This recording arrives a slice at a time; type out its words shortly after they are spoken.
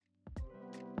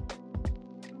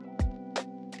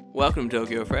Welcome to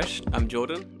Tokyo Fresh. I'm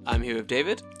Jordan. I'm here with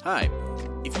David. Hi.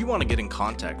 If you want to get in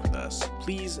contact with us,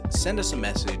 please send us a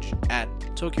message at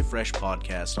Tokyo Fresh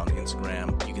Podcast on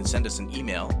Instagram. You can send us an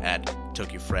email at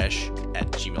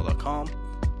tokyofresh@gmail.com.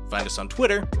 Find us on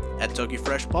Twitter at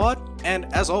TokyoFreshPod. And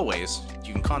as always,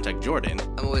 you can contact Jordan.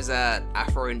 I'm always at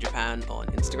Afro in Japan on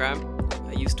Instagram.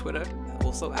 I use Twitter,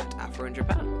 also at Afro in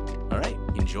Japan. All right,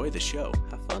 enjoy the show.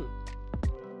 Have fun.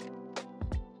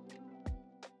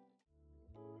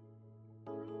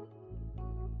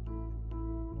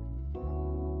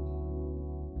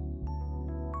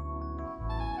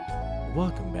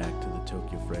 Welcome back to the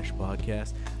Tokyo Fresh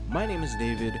Podcast. My name is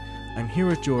David. I'm here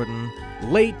with Jordan.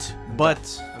 Late, but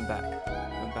I'm back,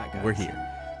 guys. we're here.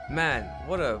 Man,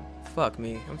 what a fuck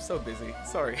me. I'm so busy.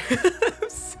 Sorry. I'm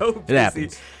so busy. It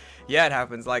happens. Yeah, it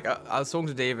happens. Like, I was talking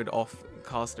to David off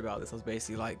cast about this. I was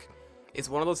basically like, it's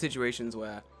one of those situations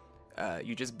where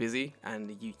you're just busy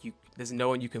and you there's no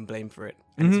one you can blame for it.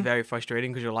 And it's very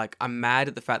frustrating because you're like, I'm mad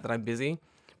at the fact that I'm busy,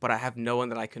 but I have no one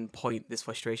that I can point this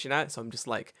frustration at. So I'm just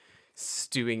like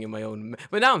stewing in my own.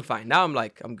 But now I'm fine. Now I'm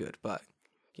like, I'm good. But,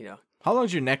 you know. How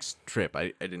long's your next trip?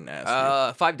 I didn't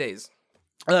ask. 5 days.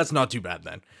 Oh, that's not too bad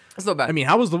then. That's not bad. I mean,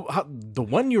 how was the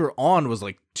one you were on was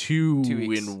like 2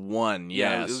 weeks. in 1.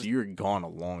 Yeah, Yeah, so you were gone a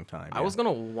long time. I was gone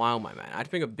a while, my man. I had to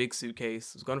bring a big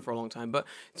suitcase. I was gone for a long time. But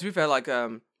to be fair, like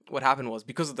what happened was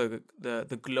because of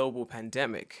the global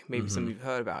pandemic. Maybe some of you've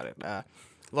heard about it.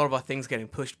 A lot of our things getting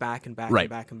pushed back and back Right. and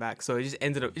back and back. So it just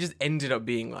ended up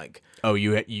being like, Oh,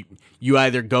 you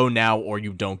either go now or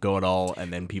you don't go at all,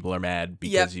 and then people are mad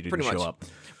because you didn't pretty show much. up.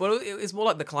 Well, it's more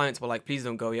like the clients were like, please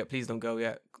don't go yet. Please don't go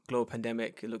yet. Global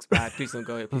pandemic. It looks bad. Please don't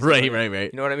go yet. Please don't Right, go yet."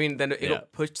 right. You know what I mean? Then it Yeah.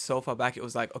 got pushed so far back. It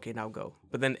was like, okay, now go.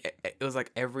 But then it was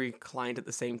like every client at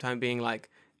the same time being like,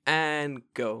 and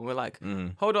go. And we're like,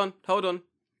 hold on.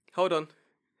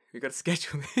 We got to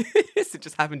schedule this. It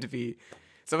just happened to be.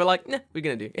 So we're like, nah, we're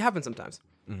gonna do. It happens sometimes.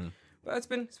 But it's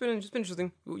been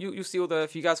interesting. You'll see all the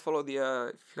if you guys follow the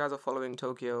if you guys are following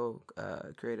Tokyo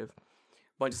Creative, a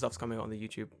bunch of stuff's coming out on the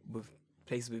YouTube with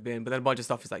places we've been. But then a bunch of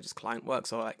stuff is like just client work.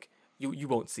 So like you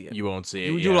won't see it. You won't see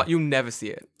it. You'll never see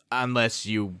it. Unless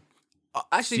you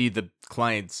Actually, see the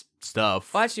client's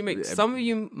stuff. well, actually, mate, some of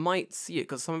you might see it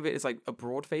because some of it is like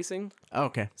abroad facing. Oh,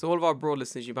 okay. So all of our abroad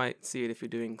listeners, you might see it if you're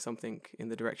doing something in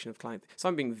the direction of client. So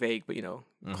I'm being vague, but you know,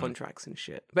 contracts and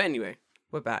shit. But anyway,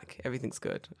 we're back. Everything's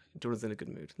good. Jordan's in a good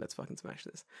mood. Let's fucking smash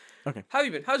this. Okay. How have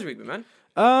you been? How's your week been,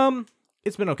 man?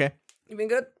 It's been okay. You been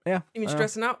good? Yeah. You been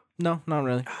stressing out? No, not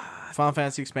really. Final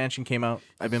Fantasy expansion came out.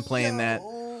 I've been playing that,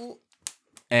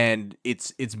 and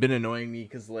it's been annoying me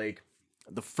because like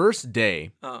the first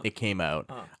day it came out,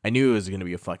 I knew it was gonna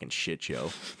be a fucking shit show.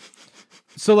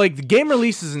 So like the game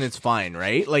releases and it's fine,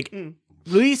 right? Like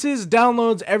releases,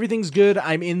 downloads, everything's good.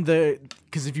 I'm in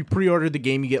because if you pre-order the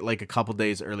game, you get like a couple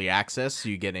days early access, so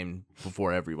you get in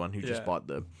before everyone who just bought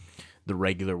the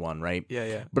regular one, right?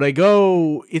 Yeah. But I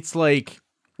go, it's like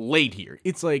late here.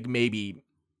 It's like maybe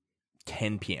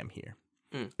 10 p.m. here.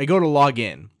 I go to log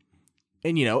in,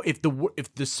 and you know, if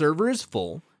the server is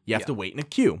full, you have to wait in a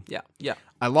queue. Yeah.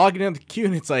 I log into the queue,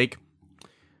 and it's like,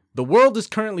 the world is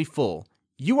currently full.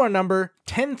 You are number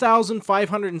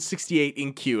 10,568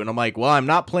 in queue. And I'm like, well, I'm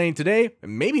not playing today,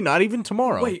 and maybe not even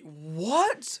tomorrow. Wait,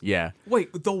 what? Yeah.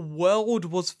 Wait, the world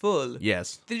was full.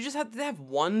 Yes. Did they have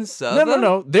one server?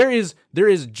 No. There is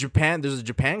Japan. There's a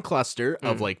Japan cluster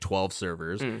of like 12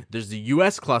 servers. There's the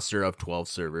US cluster of 12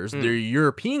 servers. There's a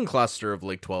European cluster of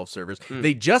like 12 servers.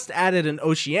 They just added an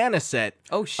Oceania set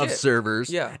of servers.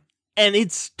 Yeah. And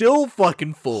it's still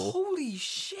fucking full. Holy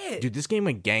shit. Dude, this game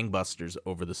went gangbusters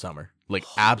over the summer. Like,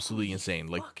 absolutely insane.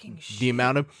 Like, fucking the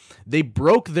amount of... They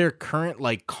broke their current,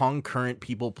 like, concurrent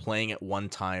people playing at one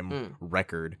time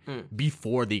record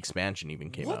before the expansion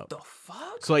even came out. What the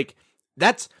fuck? So, like,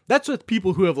 that's with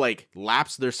people who have, like,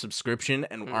 lapsed their subscription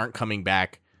and aren't coming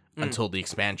back until the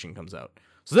expansion comes out.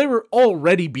 So they were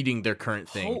already beating their current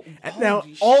thing. And now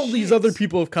holy all these shit. other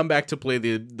people have come back to play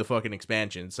the fucking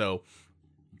expansion. So...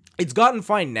 It's gotten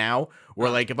fine now,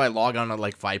 where like if I log on at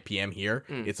like 5 p.m. here,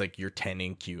 it's like you're 10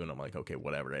 in queue, and I'm like, okay,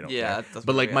 whatever, I don't care. That's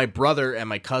But like weird. my brother and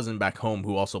my cousin back home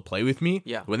who also play with me,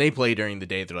 Yeah. when they play during the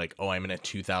day, they're like, oh, I'm in a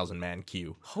 2,000 man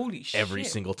queue Holy shit. every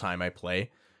single time I play,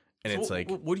 and it's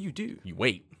like what do you do? you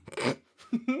wait.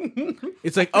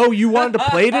 It's like, oh, you wanted to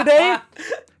play today?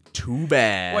 Too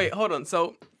bad. Wait, hold on.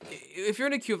 So if you're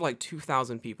in a queue of like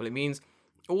 2,000 people, it means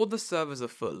all the servers are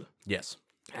full, Yes.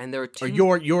 and there are two.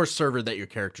 Or your server that your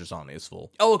character's on is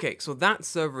full. Oh, okay. So that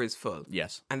server is full.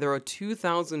 Yes. And there are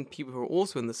 2,000 people who are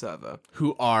also in the server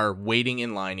Who are waiting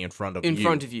in line in front of you. in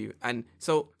front of you. And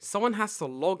so someone has to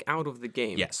log out of the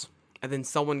game. Yes. And then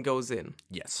someone goes in.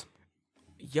 Yes.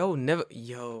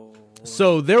 Yo.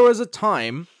 So there was a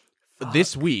time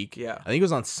this week, Yeah. I think it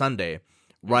was on Sunday,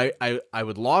 where I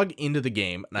would log into the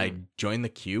game and I'd join the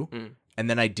queue, and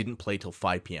then I didn't play till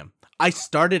 5 p.m. I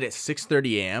started at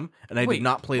 6:30 a.m. and I did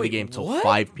not play the game till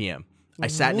 5 p.m. I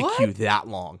sat in the queue that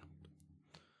long.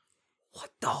 What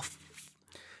the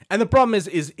And the problem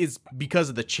is because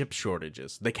of the chip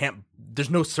shortages. There's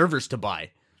no servers to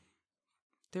buy.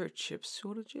 There are chip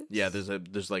shortages? Yeah, there's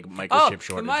like microchip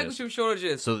shortages. The microchip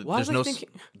shortages. So why there's no.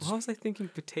 Why was I thinking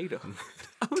potato?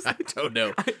 I don't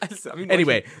know. I mean,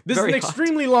 Anyway, this is an very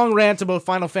extremely long rant about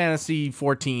Final Fantasy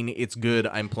 14. It's good.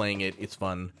 I'm playing it. It's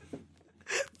fun.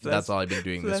 That's all I've been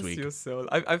doing this week. Your soul.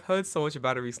 I've heard so much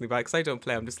about it recently, but because I don't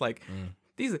play, I'm just like,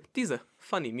 these are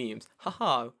funny memes.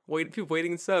 Haha. People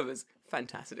waiting in servers.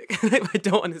 Fantastic. I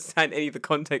don't understand any of the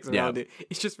context around it.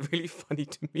 It's just really funny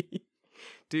to me.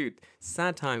 Dude,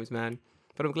 sad times, man.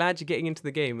 But I'm glad you're getting into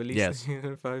the game at least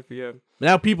at 5 p.m.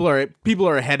 Now people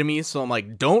are ahead of me, so I'm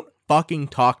like, don't fucking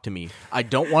talk to me. I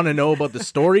don't want to know about the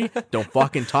story. Don't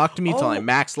fucking talk to me till I'm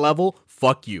max level.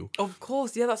 Fuck you. Of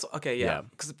course, yeah, that's okay, yeah.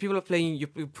 Because people are playing, you're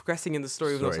progressing in the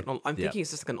story. I'm thinking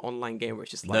it's just like an online game where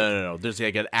it's just like no. There's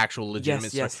like an actual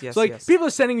legitimate story. Yes, so like people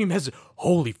are sending me messages.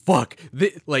 Holy fuck!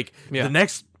 The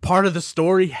next part of the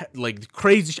story, like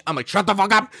crazy. I'm like, shut the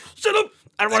fuck up! Shut up!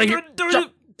 I don't want to hear.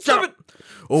 Shut up!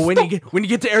 Or when you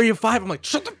get to Area 5, I'm like,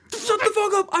 shut the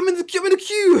fuck up! I'm in the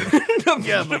queue.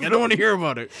 Yeah, I'm like, I don't want to hear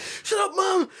about it. Shut up,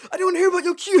 mom! I don't want to hear about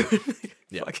your queue.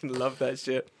 Yeah, I fucking love that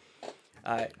shit.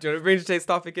 Alright, do you want to bring today's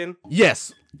topic in?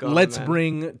 Yes. Let's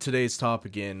bring today's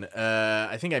topic in.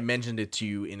 I think I mentioned it to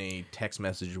you in a text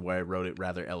message where I wrote it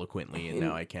rather eloquently, and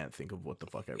now I can't think of what the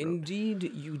fuck I wrote. Indeed,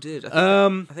 you did.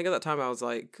 I think at that time I was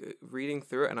like reading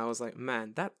through it, and I was like,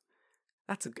 man,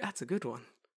 that's a good one.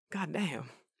 God damn.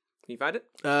 Can you find it?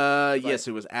 Yes,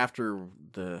 it was after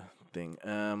the thing.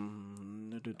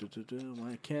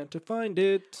 Why can't I find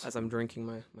it? As I'm drinking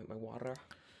my water.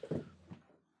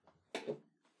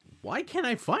 Why can't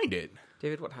I find it?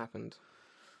 David, what happened?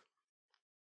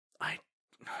 I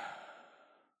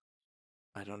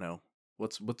don't know.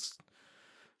 What's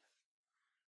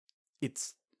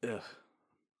it's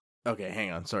okay,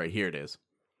 hang on. Sorry, here it is.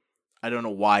 I don't know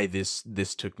why this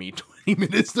took me 20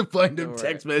 minutes to find a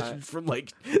text message from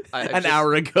like an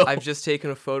hour ago. I've just taken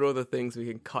a photo of the things. We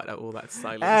can cut out all that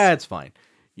silence. That's fine.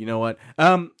 You know what?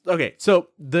 Okay, so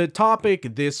the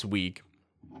topic this week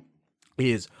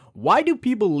is, why do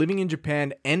people living in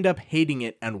Japan end up hating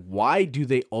it, and why do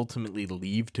they ultimately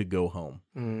leave to go home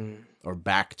or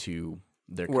back to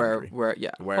their country,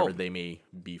 wherever they may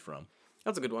be from?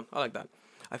 That's a good one. I like that.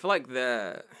 I feel like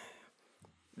there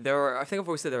are. I think I've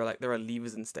always said there are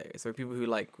leavers and stayers. There are people who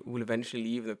like will eventually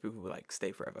leave, and there are people who like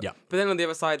stay forever. Yeah. But then on the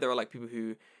other side, there are like people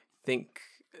who think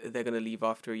they're gonna leave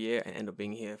after a year and end up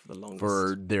being here for the longest.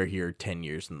 For they're here 10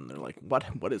 years and they're like,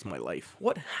 what is my life?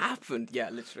 What happened? Yeah,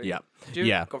 literally. Yeah. Dude,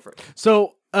 go for it.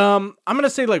 So I'm gonna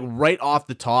say, like, right off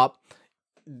the top,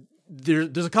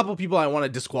 there's a couple of people I want to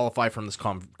disqualify from this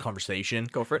conversation.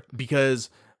 Go for it. Because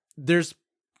there's,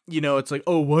 it's like,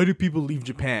 oh, why do people leave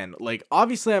Japan? Like,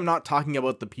 obviously I'm not talking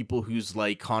about the people whose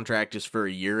like contract is for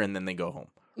a year and then they go home.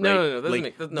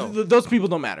 Right? No. Those people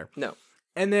don't matter. No.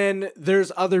 And then there's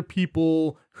other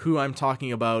people who I'm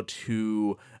talking about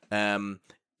who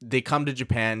they come to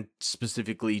Japan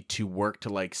specifically to work to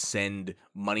like send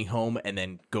money home and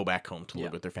then go back home to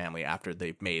live with their family after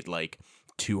they've made like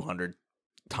 200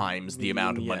 times the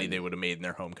amount of money they would have made in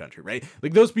their home country, right?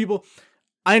 Like, those people,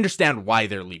 I understand why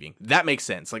they're leaving. That makes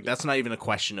sense. Like, that's not even a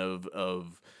question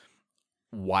of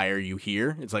why are you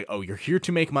here? It's like, oh, you're here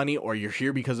to make money, or you're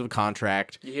here because of a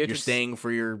contract. You're staying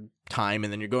for your time,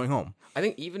 and then you're going home. I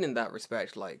think even in that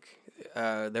respect, like,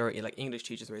 there are like English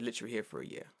teachers who are literally here for a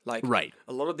year. Like, right.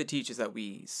 A lot of the teachers that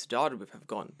we started with have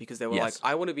gone because they were like,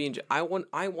 I want to be I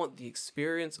want the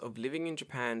experience of living in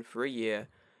Japan for a year,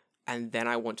 and then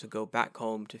I want to go back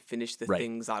home to finish the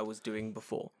things I was doing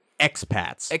before.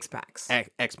 Expats.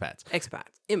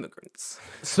 Immigrants.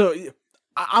 So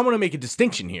I want to make a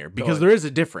distinction here because there is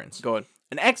a difference. Go on.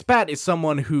 An expat is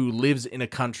someone who lives in a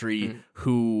country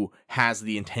who has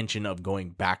the intention of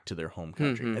going back to their home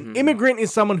country. An immigrant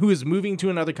is someone who is moving to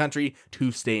another country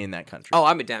to stay in that country. Oh,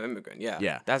 I'm a damn immigrant. Yeah.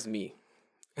 Yeah. That's me.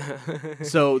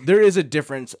 So there is a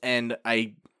difference, and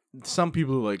some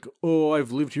people are like, oh,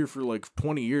 I've lived here for like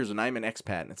 20 years and I'm an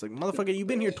expat. And it's like, motherfucker, you've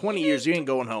been here 20 years. You ain't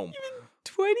going home.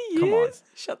 20 years? Come on.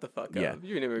 Shut the fuck up. Yeah.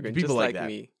 You're an immigrant People just like that.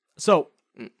 me. So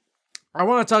I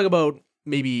want to talk about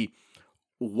maybe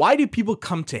why do people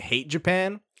come to hate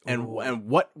Japan And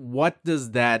what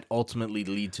does that ultimately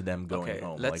lead to them going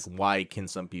home? Like, why can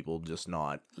some people just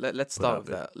not? Let's start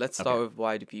with that. Let's start with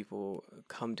why do people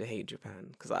come to hate Japan?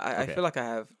 Because I feel like I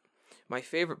have my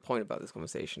favorite point about this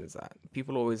conversation is that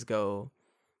people always go,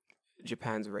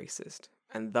 Japan's racist,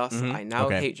 and thus I now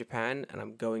hate Japan, and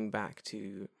I'm going back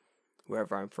to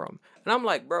wherever I'm from. And I'm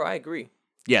like, bro, I agree.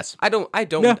 Yes, I don't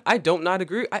not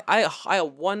agree. I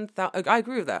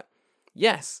agree with that.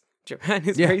 Yes. Japan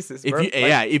is racist, bro.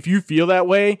 If you feel that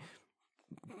way,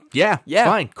 yeah,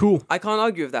 fine, cool. I can't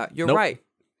argue with that. You're right.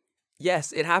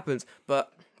 Yes, it happens.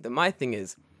 But my thing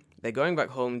is, they're going back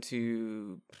home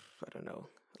to, I don't know,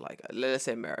 like, let's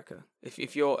say America. I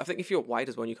think if you're white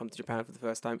as well, when you come to Japan for the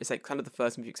first time, it's like kind of the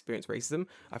first time you experience racism.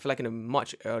 I feel like in a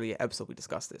much earlier episode we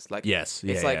discussed this. Like, yes,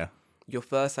 it's like your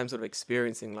first time sort of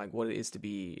experiencing like what it is to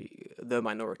be the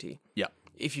minority. Yeah.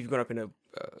 If you've grown up in a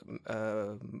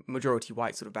majority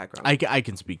white sort of background. I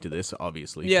can speak to this,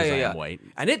 obviously, because I am white.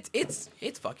 And it's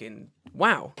fucking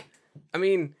wow. I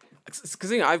mean,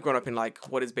 because I've grown up in like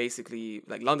what is basically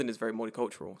like London is very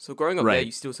multicultural. So growing up there,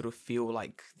 you still sort of feel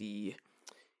like the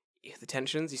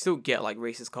tensions. You still get like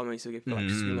racist comments. You still get like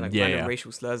screaming like random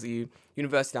racial slurs at you.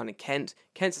 University down in Kent's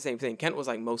the same thing. Kent was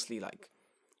like mostly like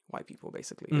white people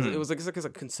basically. It was like a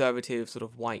conservative sort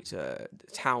of white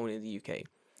town in the UK.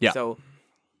 Yeah. So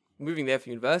moving there for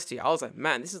university, I was like,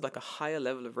 man, this is like a higher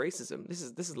level of racism. This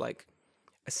is like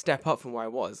a step up from where I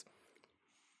was.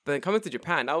 But then coming to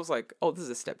Japan, I was like, oh, this is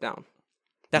a step down.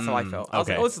 That's how I felt. I was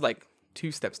like, oh, this is like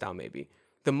 2 steps down maybe.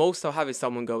 The most I'll have is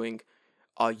someone going,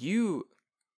 are you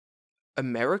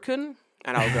American?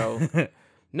 And I'll go,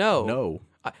 no. No.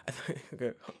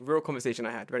 Okay, real conversation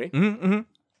I had. Ready? Mm-hmm.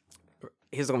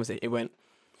 Here's the conversation. It went,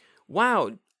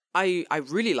 wow, I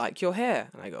really like your hair.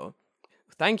 And I go,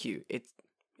 thank you.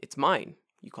 It's mine.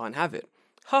 You can't have it.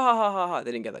 Ha ha ha ha ha.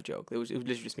 They didn't get that joke. It was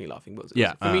literally just me laughing. But it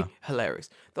was, for me, hilarious.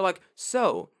 They're like,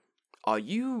 so, are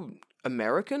you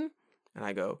American? And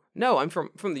I go, no, I'm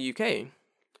from the UK.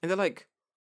 And they're like,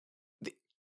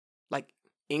 like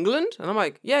England? And I'm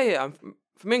like, yeah, I'm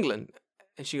from England.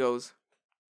 And she goes,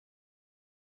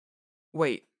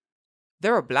 wait,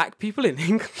 there are black people in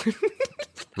England?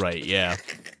 Right, yeah.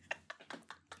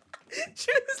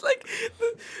 She was like,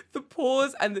 the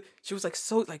pause, and she was like,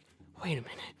 so, like, wait a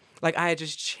minute. Like, I had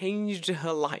just changed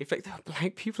her life. Like, there are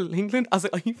black people in England? I was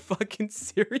like, are you fucking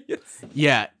serious?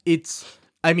 Yeah,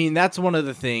 that's one of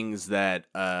the things that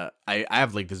I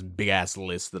have, like, this big-ass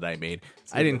list that I made.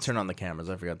 I didn't turn on the cameras.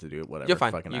 I forgot to do it. Whatever. You're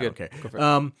fine. Fucking, You're good. Okay. Go for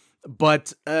it.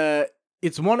 But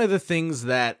it's one of the things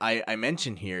that I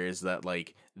mentioned here is that,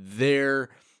 like, they're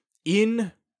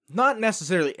in... Not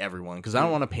necessarily everyone, because I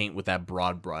don't want to paint with that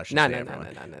broad brush. No.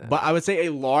 But I would say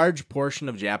a large portion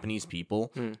of Japanese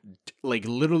people, like,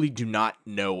 literally do not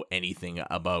know anything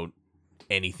about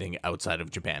anything outside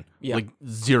of Japan. Yeah. Like,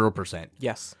 0%.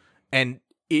 Yes. And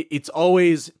it's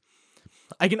always...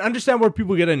 I can understand where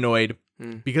people get annoyed,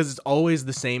 because it's always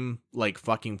the same, like,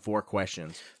 fucking 4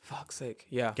 questions. Fuck's sake.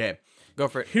 Yeah. Okay. Go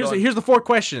for it. Here's the 4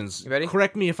 questions. You ready?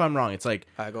 Correct me if I'm wrong. It's like...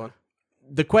 All right, go on.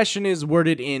 The question is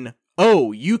worded in...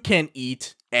 Oh, you can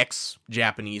eat X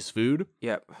Japanese food.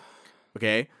 Yep.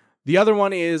 Okay. The other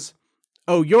one is,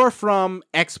 oh, you're from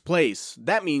X place.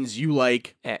 That means you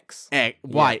like X. Y.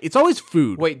 Yeah. It's always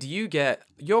food. Wait,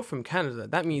 you're from Canada.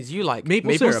 That means you like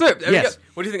maple syrup. There yes.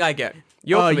 What do you think I get?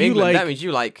 You're from England. That means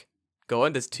you like, go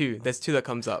on, there's 2. There's 2 that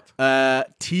comes up.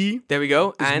 Tea. There we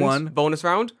go. And 1. Bonus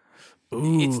round.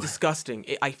 Ooh. It's disgusting.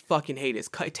 I fucking hate it.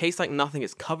 It tastes like nothing.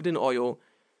 It's covered in oil.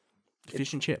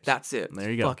 Fish and chips. That's it. There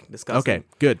you go. Fucking disgusting. Okay,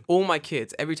 good. All my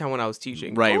kids, every time when I was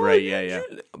teaching. Right, yeah.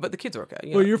 But the kids are okay.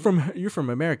 You know. Well, you're from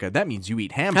America. That means you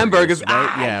eat hamburgers.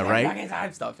 Right? Yeah,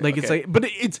 right. Stuff. Like, okay. It's like, but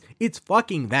it's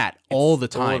fucking that all the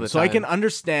time. So I can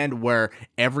understand where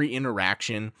every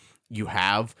interaction you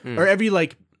have, or every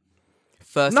like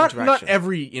first interaction. Not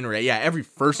every interaction. Yeah, every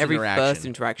first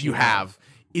interaction you have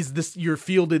is this. You're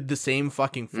fielded the same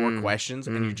fucking 4 questions,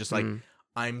 and you're just like.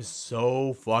 I'm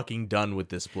so fucking done with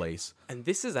this place. And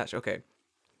this is actually... Okay,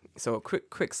 so a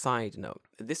quick side note.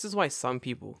 This is why some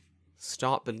people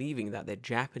start believing that their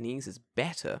Japanese is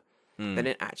better than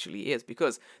it actually is.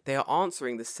 Because they are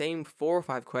answering the same 4 or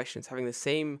 5 questions, having the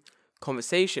same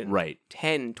conversation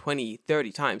 10, 20,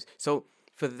 30 times. So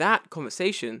for that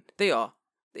conversation, they're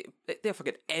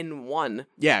fucking N1.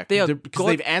 Yeah, because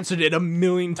they've answered it a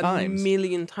million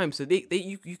times. So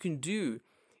you can do...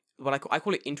 what I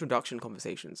call it introduction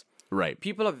conversations. Right.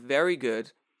 People are very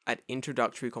good at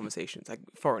introductory conversations, like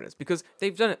foreigners, because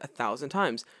they've done it 1,000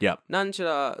 times. Yeah.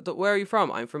 Where are you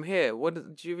from? I'm from here.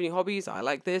 Do you have any hobbies? I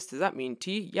like this. Does that mean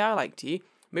tea? Yeah, I like tea.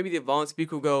 maybe the advanced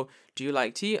people go, do you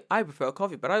like tea? I prefer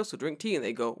coffee, but I also drink tea. And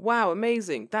they go, wow,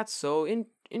 amazing. That's so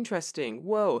interesting.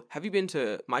 Whoa. Have you been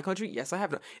to my country? Yes, I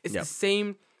have. It's the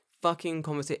same fucking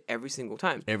conversation every single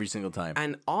time. Every single time.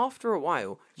 And after a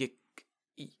while,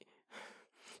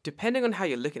 depending on how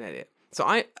you're looking at it. So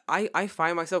I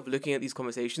find myself looking at these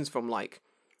conversations from like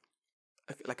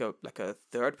a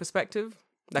third perspective.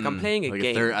 Like I'm playing a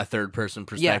game. A third person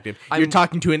perspective. Yeah, you're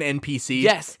talking to an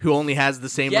NPC who only has the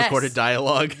same recorded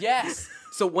dialogue. Yes.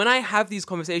 So when I have these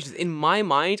conversations, in my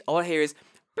mind, all I hear is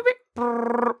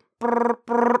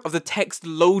of the text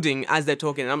loading as they're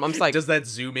talking. And I'm just like... Does that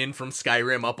zoom in from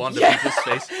Skyrim up onto people's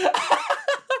face?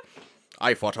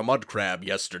 I fought a mud crab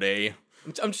yesterday.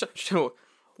 I'm sure.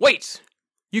 Wait!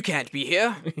 You can't be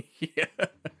here. Yeah.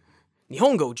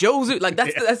 Nihongo Jozu, like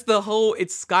that's the whole.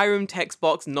 It's Skyrim text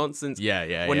box nonsense.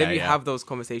 Yeah. Whenever you have those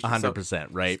conversations, 100%,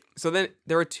 right? So then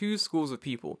there are two schools of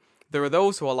people. There are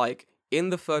those who are like in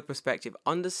the third perspective,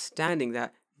 understanding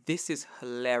that this is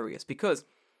hilarious because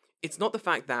it's not the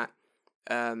fact that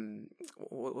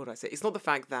what would I say? It's not the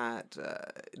fact that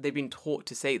they've been taught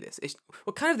to say this.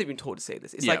 Kind of they've been taught to say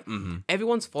this. It's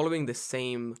everyone's following the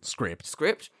same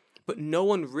script, but no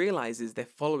one realizes they're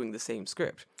following the same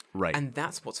script. Right. And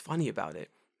that's what's funny about it.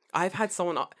 While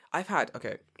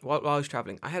I was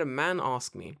traveling, I had a man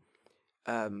ask me,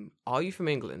 are you from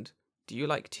England? Do you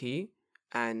like tea?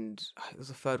 And there was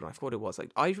a third one, I forgot what it was.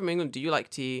 Like, are you from England? Do you like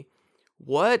tea?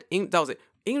 What? That was it.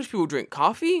 English people drink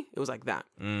coffee? It was like that.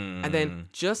 And then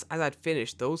just as I'd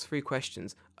finished those 3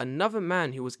 questions, another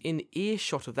man who was in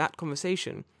earshot of that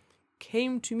conversation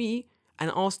came to me and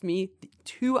asked me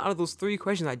 2 out of those 3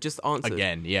 questions I just answered.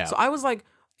 Again, yeah. So I was like,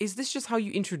 is this just how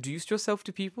you introduced yourself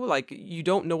to people? Like, you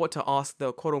don't know what to ask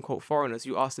the quote-unquote foreigners.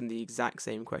 You ask them the exact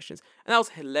same questions. And that was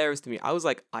hilarious to me. I was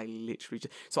like,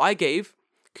 So I gave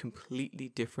completely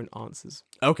different answers.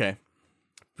 Okay.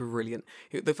 Brilliant.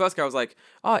 The first guy was like,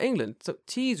 England. So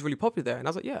tea is really popular there. And I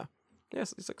was like, yeah.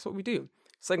 Yes, it's like what we do.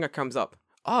 Second guy comes up.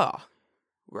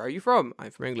 Where are you from? I'm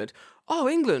from England. Oh,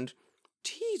 England.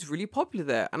 Tea is really popular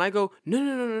there. And I go,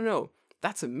 no.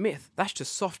 That's a myth. That's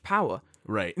just soft power.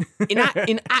 Right.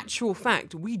 In actual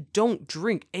fact, we don't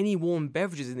drink any warm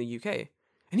beverages in the UK.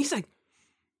 And he's like,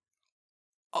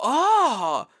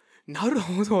 no.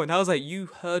 And I was like, you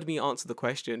heard me answer the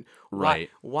question. Right.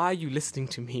 Why are you listening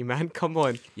to me, man? Come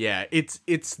on. Yeah, it's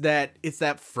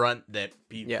that front that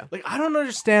people... Yeah. Like, I don't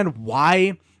understand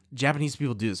why Japanese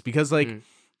people do this. Because, like,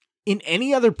 in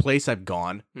any other place I've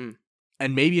gone,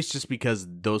 and maybe it's just because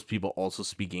those people also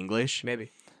speak English.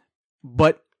 Maybe.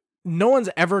 But no one's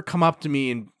ever come up to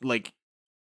me and, like,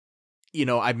 you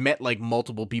know, I've met, like,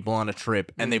 multiple people on a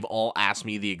trip, and they've all asked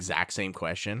me the exact same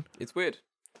question. It's weird.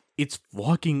 It's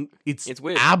weird.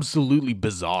 Absolutely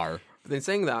bizarre. But then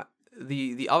saying that,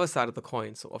 the other side of the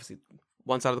coin, so obviously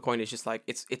one side of the coin is just like,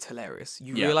 it's hilarious.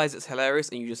 You realize it's hilarious,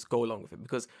 and you just go along with it,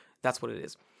 because that's what it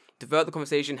is. Divert the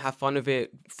conversation, have fun with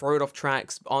it, throw it off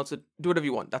tracks, answer, do whatever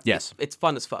you want. It's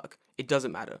fun as fuck. It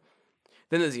doesn't matter.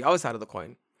 Then there's the other side of the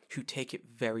coin, who take it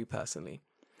very personally.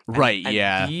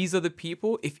 And these are the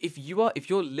people, if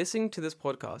you're listening to this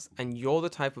podcast and you're the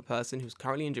type of person who's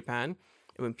currently in Japan,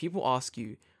 and when people ask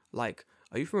you, like,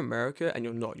 are you from America? And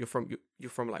you're not, you're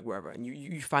from like wherever, and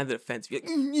you find it offensive, you're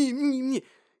like,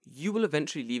 you will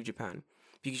eventually leave Japan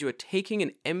because you are taking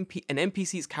an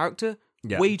NPC's character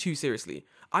way too seriously.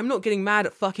 I'm not getting mad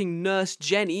at fucking Nurse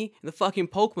Jenny in the fucking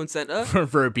Pokemon Center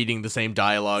for repeating the same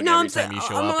dialogue every time you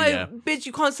show up. Like, bitch,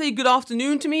 you can't say good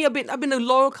afternoon to me. I've been a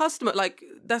loyal customer. Like,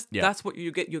 that's what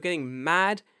you get. You're getting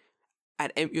mad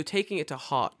at. You're taking it to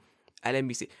heart at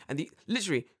NBC, and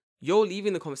literally you're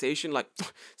leaving the conversation like,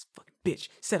 this fucking bitch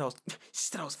said I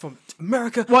was from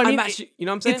America. Well, I mean, you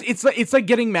know what I'm saying? It's like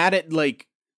getting mad at, like.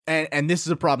 And this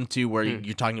is a problem too, where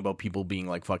you're talking about people being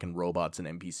like fucking robots and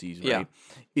NPCs, right? Yeah.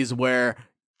 Is where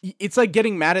it's like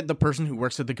getting mad at the person who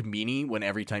works at the conveni when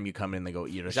every time you come in they go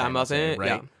irashaimase,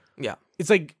 right? Yeah. It's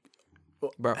like,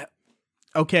 bro,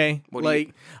 okay,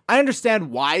 like I understand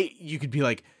why you could be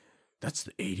like, that's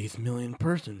the 80th millionth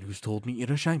person who's told me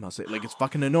irashaimase. Like, it's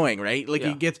fucking annoying, right? Like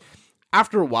it gets,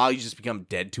 after a while you just become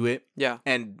dead to it. Yeah.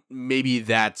 And maybe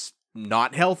that's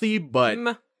not healthy, but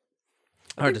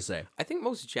hard to say. I think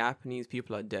most Japanese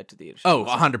people are dead to the irashaimase. Oh,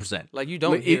 100%. Like, you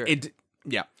don't hear it.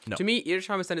 Yeah, no. To me,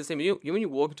 irashaimase is the same. You when you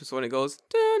walk into someone, it goes,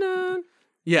 dun-dun.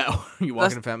 Yeah, you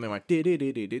walk in a family, like,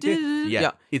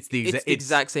 yeah, it's the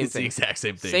exact same thing. It's the exact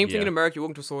same thing. Same thing in America. You walk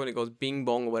into a store and it goes bing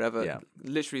bong or whatever. Yeah,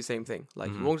 literally same thing.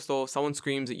 Like, you walk into a store, someone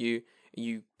screams at you,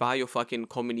 you buy your fucking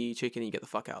komini chicken, and you get the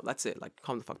fuck out. That's it. Like,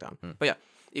 calm the fuck down. But yeah,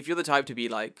 if you're the type to be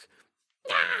like,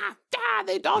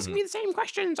 They ask me the same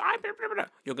questions.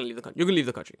 You're gonna leave the country. You're gonna leave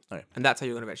the country, Okay. and that's how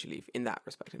you're gonna eventually leave. In that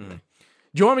respect, anyway.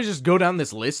 Do you want me to just go down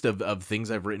this list of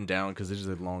things I've written down? Because this is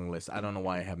a long list. I don't know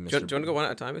why I have Mr. Do you want to go one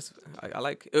at a time? I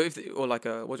like or like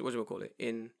a what do you call it?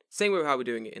 In same way how we're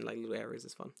doing it in like little areas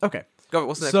is fun. Okay. Go.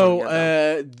 What's the next So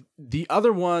one? the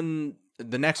other one,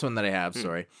 the next one that I have,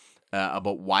 sorry,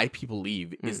 about why people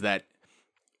leave is that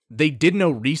they did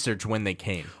no research when they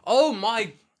came. Oh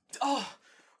my!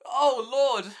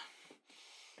 Lord!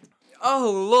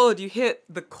 Oh Lord! You hit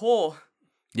the core.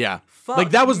 Yeah. Fuck like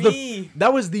that was me.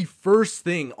 that was the first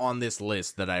thing on this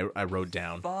list that I wrote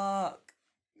down. Fuck.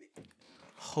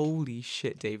 Holy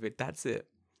shit, David. That's it.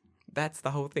 That's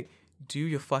the whole thing. Do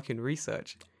your fucking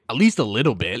research. At least a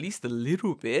little bit. At least a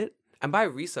little bit. And by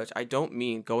research, I don't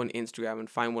mean go on Instagram and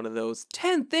find one of those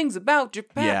 10 things about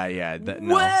Japan. Yeah.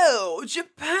 No. Well,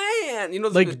 Japan. You know,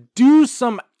 like do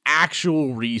some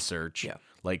actual research. Yeah.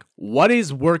 Like, what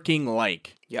is working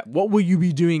like? Yep. What will you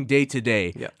be doing day to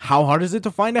day? Yep. How hard is it to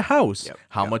find a house? Yep.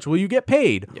 How much will you get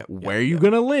paid? Yep. Where are you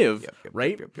going to live?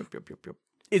 Right? Yep.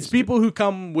 It's people who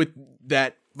come with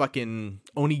that fucking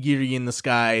onigiri in the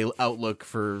sky outlook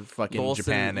for fucking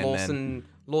Japan. And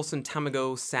Lawson,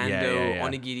 Tamago, Sando, Yeah.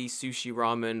 Onigiri, Sushi,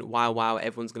 Ramen. Wow,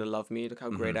 everyone's going to love me. Look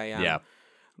how great I am. Yeah.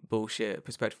 Bullshit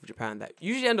perspective of Japan that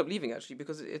usually end up leaving actually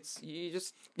because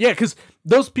because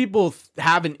those people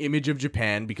have an image of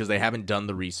Japan because they haven't done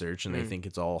the research and they think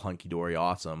it's all hunky-dory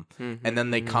awesome. And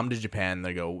then they come to Japan and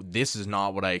they go, this is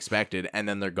not what I expected. And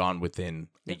then they're gone within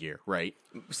a year, right?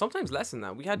 sometimes less than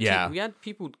that. We had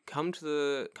people come to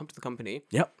the company.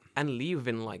 Yep. And leave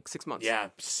within like 6 months. Yeah,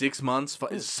 6 months.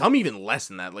 Some even less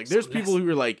than that. Like, there's people who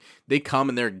are like, they come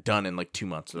and they're done in like 2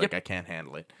 months. They're like, I can't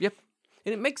handle it. Yep.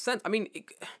 And it makes sense. I mean,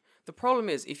 the problem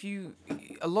is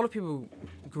a lot of people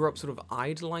grew up sort of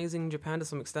idolizing Japan to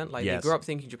some extent. Like, they grew up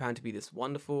thinking Japan to be this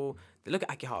wonderful. They look at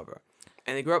Akihabara,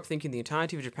 and they grew up thinking the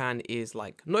entirety of Japan is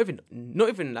like not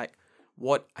even like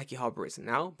what Akihabara is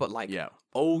now, but like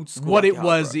old school. What Akihabara. it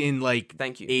was in like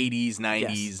Thank you. 80s,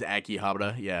 90s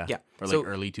Akihabara, yeah, or like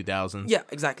early 2000s. Yeah,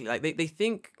 exactly. Like they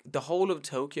think the whole of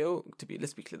Tokyo,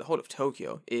 let's be clear, the whole of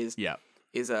Tokyo is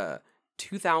a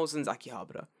 2000s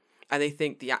Akihabara. And they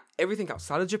think everything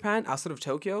outside of Japan, outside of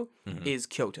Tokyo, is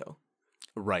Kyoto.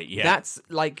 Right, yeah. That's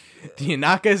like... The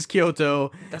Inaka is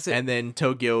Kyoto, that's it. And then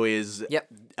Tokyo is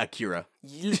Akira.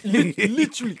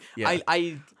 Literally. Yeah.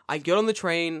 I get on the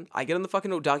train, I get on the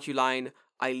fucking Odaku line,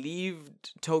 I leave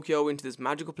Tokyo into this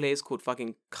magical place called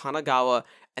fucking Kanagawa,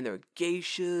 and there are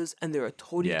geishas, and there are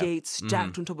torii gates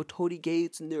stacked on top of torii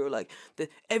gates, and there are like...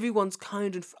 everyone's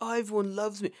kind and... everyone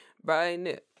loves me.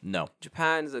 Right? No.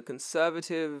 Japan is a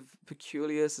conservative,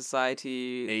 peculiar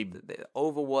society. They're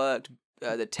overworked.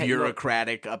 The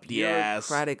bureaucratic up the ass.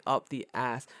 Bureaucratic up the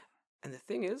ass. And the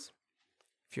thing is,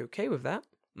 if you're okay with that,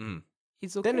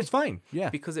 it's okay. Then it's fine. Yeah.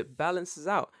 Because it balances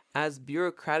out. As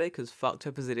bureaucratic, as fucked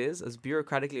up as it is, as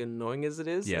bureaucratically annoying as it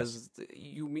is, as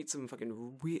you meet some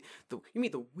fucking weird... you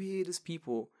meet the weirdest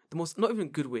people. The most... Not even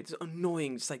good weird. Just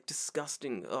annoying. Just like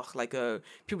disgusting. Ugh. Like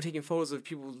people taking photos of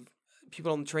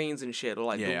people on trains and shit, or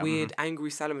like the weird angry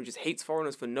salmon just hates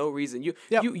foreigners for no reason. You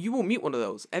will meet one of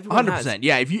those. Everyone 100%. Has.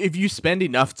 Yeah, if you spend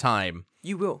enough time,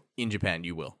 you will in Japan.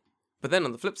 You will. But then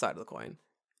on the flip side of the coin,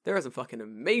 there are some fucking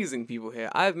amazing people here.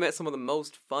 I've met some of the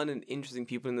most fun and interesting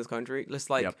people in this country. Just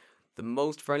like the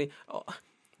most friendly. Oh,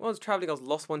 when I was traveling, I was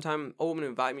lost one time. A woman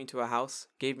invited me to her house,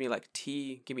 gave me like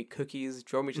tea, gave me cookies,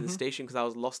 drove me to the station because I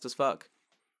was lost as fuck.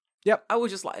 Yep. I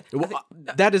was just like...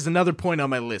 that is another point on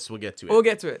my list. We'll get to it. We'll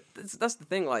get to it. That's the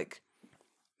thing, like...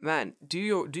 Man, do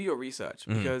your research.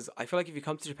 Because I feel like if you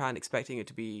come to Japan expecting it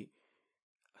to be...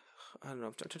 I don't know,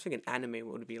 I'm trying to think an anime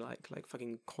what would it be like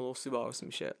fucking Konosuba or some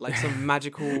shit. Like some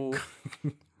magical...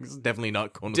 It's definitely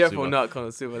not Konosuba. Definitely not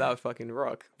Konosuba. That would fucking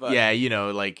rock. But yeah, you know,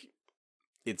 like...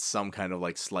 It's some kind of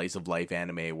like slice of life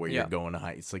anime where you're going to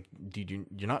high... It's like, dude,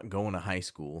 you're not going to high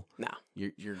school. Nah.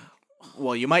 You're...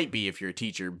 Well, you might be if you're a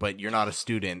teacher, but you're not a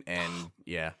student, and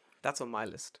that's on my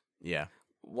list. Yeah.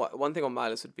 One thing on my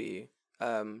list would be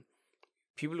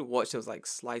people who watch those like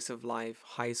slice of life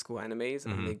high school animes,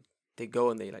 and they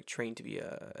go and they like train to be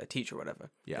a teacher or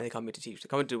whatever. Yeah. And they come here to teach. They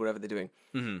come here to do whatever they're doing,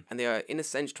 and they are in a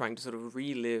sense trying to sort of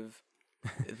relive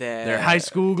their high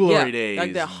school glory days,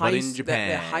 like their in Japan.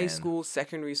 Their high school,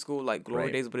 secondary school, like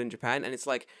glory days, but in Japan, and it's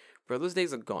like, bro, those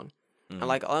days are gone, and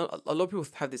like a lot of people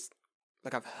have this.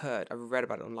 Like I've read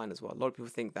about it online as well. A lot of people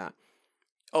think that,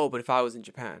 but if I was in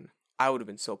Japan, I would have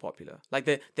been so popular. Like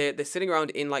they're sitting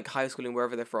around in like high school and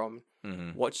wherever they're from,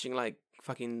 watching like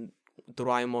fucking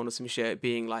Doraemon or some shit,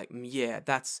 being like,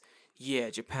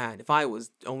 Japan. If I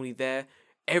was only there,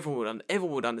 everyone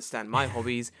would understand my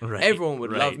hobbies. Right, Everyone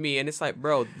would love right. me. And it's like,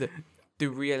 bro, the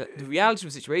reality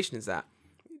of the situation is that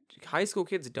high school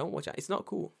kids don't watch it. It's not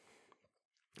cool.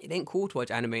 It ain't cool to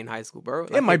watch anime in high school, bro.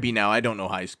 Like, It might be now. I don't know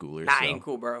high schoolers. Nah, so. ain't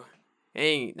cool, bro.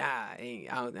 Ain't. I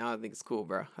don't think it's cool,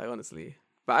 bro. Like, honestly.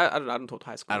 But I don't talk to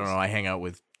high school. I don't know. I hang out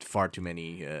with far too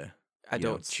many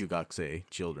Chugakse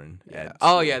children. Yeah. At Oh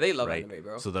school, yeah, they love right? anime,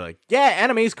 bro. So they're like, yeah,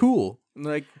 anime's cool. And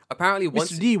they're like, Apparently, Mr. once.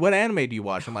 D, what anime do you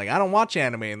watch? I'm like, I don't watch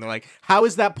anime. And they're like, how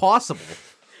is that possible?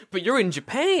 But you're in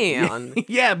Japan.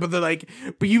 Yeah, but they're like,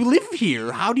 but you live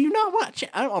here. How do you not watch it?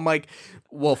 I'm like,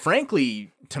 well,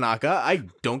 frankly, Tanaka, I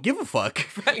don't give a fuck.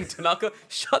 Frankly, Tanaka,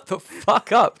 shut the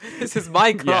fuck up. This is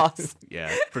my class.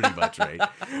 Yeah, pretty much, right?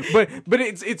 But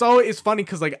it's funny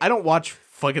because like I don't watch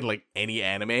fucking like any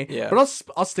anime. Yeah. But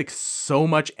I'll stick so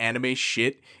much anime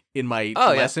shit in my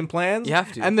lesson plans. You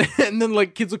have to. And then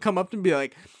like kids will come up and be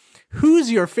like,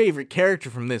 "Who's your favorite character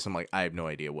from this?" I'm like, I have no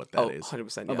idea what that is.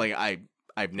 100%. I'm Yeah. like,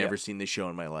 I've never seen this show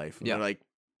in my life. And Yeah. they're like,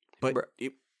 but Bro.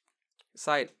 it,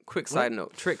 Quick side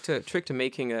note, trick to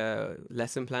making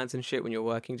lesson plans and shit when you're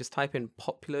working. Just type in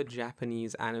popular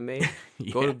Japanese anime.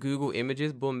 Go to Google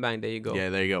Images, boom, bang, there you go. yeah,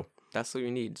 there you go. That's all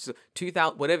you need. So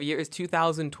 2000, whatever year is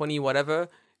 2020, whatever.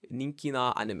 Ninki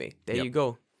na anime. There Yep. you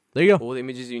go. There you go. All the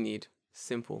images you need.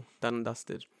 Simple, done and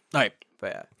dusted. All right.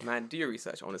 But yeah, man, do your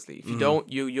research. Honestly, if you don't,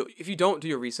 if you don't do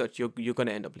your research, you're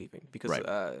gonna end up leaving because, Right.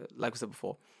 like I said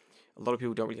before, a lot of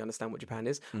people don't really understand what Japan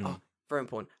is. Oh, very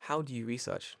important. How do you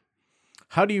research?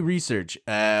 How do you research?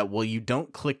 Well, you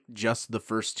don't click just the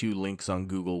first two links on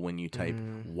Google when you type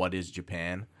 "What is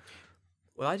Japan?"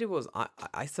 What I did was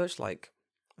I searched like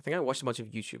I think I watched a bunch of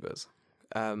YouTubers.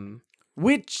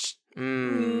 Which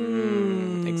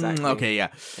Exactly. Okay, yeah.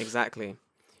 Exactly.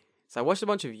 So I watched a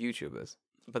bunch of YouTubers,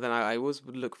 but then I always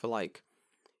would look for like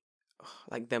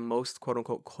their most quote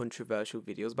unquote controversial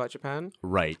videos about Japan.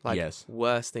 Right. Like yes.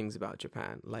 worst things about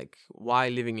Japan, like why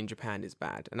living in Japan is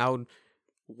bad. And I would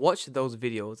watch those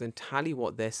videos and tally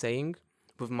what they're saying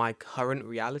with my current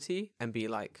reality and be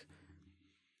like,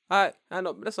 all right,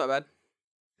 no, that's not bad.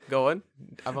 Go on.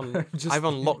 I've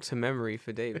unlocked a memory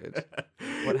for David.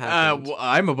 What happened? Well,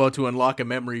 I'm about to unlock a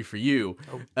memory for you.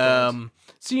 Oh, God.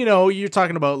 So you're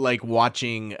talking about like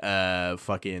watching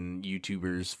fucking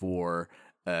YouTubers for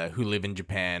who live in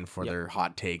Japan for their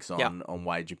hot takes on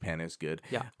why Japan is good.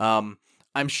 Yeah.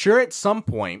 I'm sure at some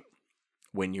point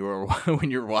when you're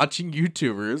watching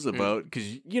YouTubers about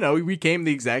because we came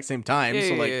the exact same time,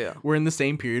 so we're in the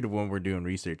same period of when we're doing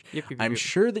research. Yep. I'm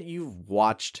sure that you've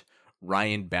watched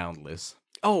Ryan Boundless.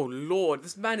 Oh Lord,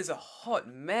 this man is a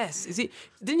hot mess.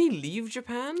 Didn't he leave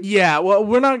Japan? Yeah, well,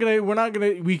 we're not gonna.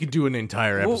 We could do an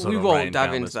entire episode. We on won't Ryan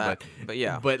dive Boundless, into that. But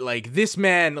yeah, but like this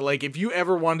man, like if you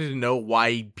ever wanted to know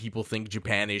why people think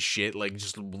Japan is shit, like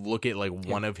just look at like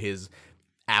one of his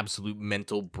absolute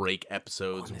mental break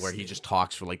episodes where he just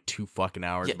talks for like 2 fucking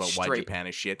hours about why Japan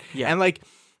is shit. Yeah, and like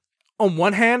on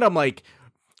one hand, I'm like,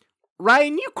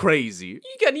 Ryan, you crazy.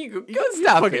 You go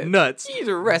stop fucking it. nuts. You need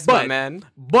to rest, my man.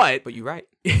 But you're right.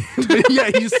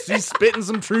 yeah, he's spitting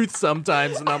some truth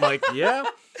sometimes, and I'm like, yeah,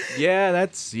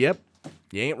 that's you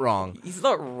ain't wrong. He's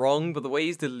not wrong, but the way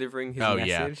he's delivering his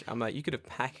message, yeah. I'm like, you could have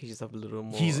packaged yourself a little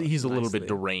more. He's a little nicely. bit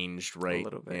deranged, right? A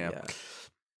little bit, yeah.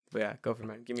 But yeah, go for it,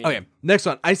 man. Give me. Okay, next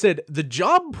one. I said the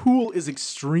job pool is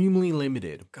extremely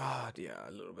limited. God, yeah,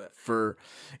 a little bit.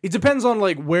 It depends on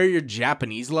like where your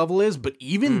Japanese level is, but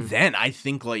even then, I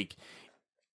think like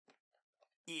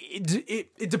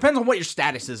it depends on what your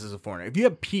status is as a foreigner. If you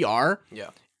have PR,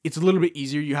 yeah, it's a little bit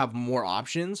easier. You have more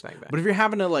options. Bang, bang. But if you're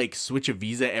having to like switch a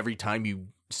visa every time you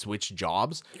switch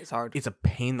jobs, it's hard. It's a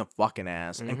pain in the fucking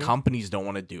ass, and companies don't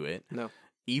want to do it. No,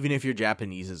 even if your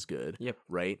Japanese is good. Yep.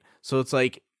 Right. So it's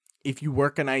like, if you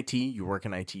work in IT, you work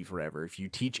in IT forever. If you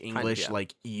teach English,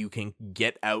 like you can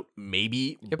get out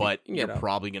maybe, but you're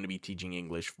probably going to be teaching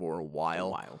English for a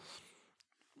while.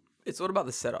 It's all about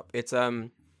the setup. It's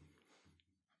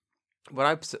what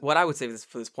I would say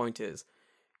for this point is,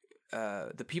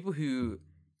 the people who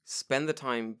spend the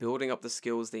time building up the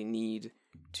skills they need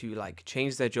to like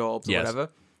change their jobs or whatever,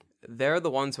 they're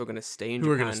the ones who are going to stay in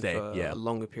Japan for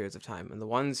longer periods of time, and the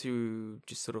ones who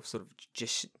just sort of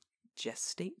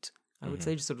gestate, I would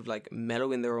say, just sort of like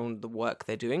mellow in the work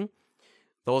they're doing,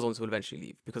 those ones will eventually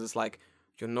leave, because it's like,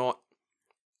 you're not,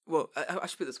 well, I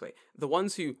should put it this way, the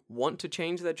ones who want to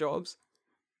change their jobs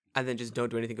and then just don't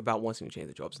do anything about wanting to change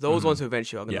their jobs, those ones who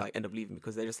eventually are going to like end up leaving,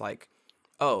 because they're just like,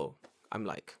 oh, I'm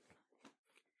like,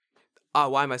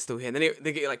 why am I still here? And then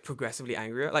they get like progressively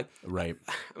angrier. Like, right.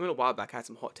 I mean, a while back I had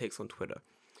some hot takes on Twitter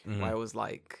where I was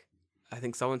like, I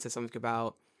think someone said something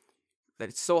about that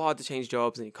it's so hard to change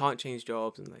jobs and you can't change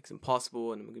jobs and like it's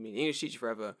impossible and I'm gonna be an English teacher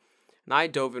forever. And I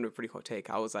dove in with a pretty hot take.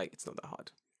 I was like, it's not that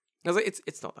hard. I was like,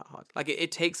 it's not that hard. Like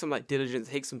it takes some like diligence,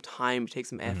 it takes some time, it takes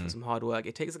some effort, some hard work.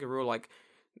 It takes like a real like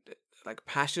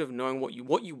passion of knowing what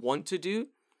you want to do.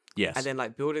 Yes. And then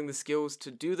like building the skills to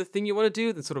do the thing you want to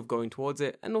do, then sort of going towards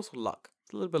it, and also luck.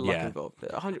 It's a little bit of luck involved.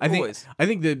 100 always. I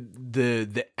think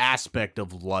the aspect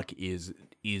of luck is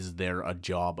there a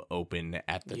job open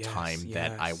at the time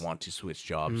that I want to switch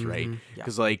jobs, right?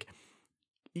 Because like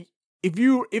if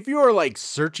you are like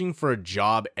searching for a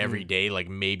job every day, like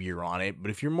maybe you're on it.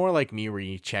 But if you're more like me, where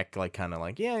you check like kind of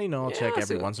like I'll check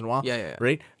every once in a while,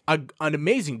 right? An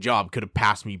amazing job could have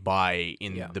passed me by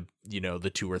in the the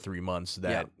 2 or 3 months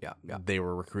that they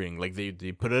were recruiting. Like they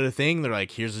put out a thing. They're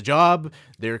like, here's a job.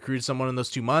 They recruited someone in those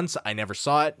 2 months. I never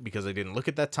saw it because I didn't look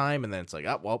at that time. And then it's like,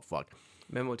 oh well, fuck.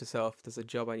 Memo to self. There's a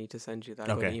job I need to send you that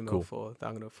I got an email for that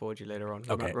I'm gonna forward you later on.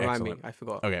 Okay, remind me. I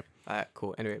forgot. Okay.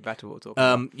 Cool. Anyway, back to what we're talking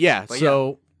about. Yeah. But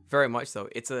so very much so.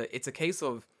 It's a case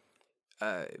of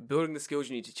building the skills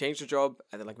you need to change the job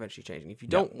and then like eventually changing. If you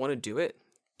don't want to do it,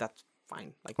 that's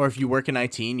fine. Like, or if you work in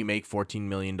IT and you make $14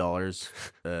 million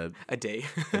a day.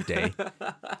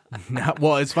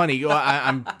 Well, it's funny.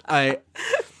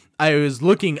 I was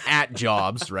looking at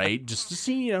jobs, right, just to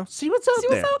see what's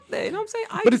out there. You know what I'm saying?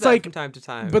 But it's like from time to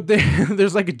time. But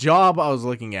there's like a job I was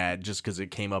looking at just because it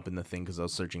came up in the thing because I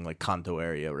was searching like Kanto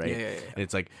area, right? Yeah. And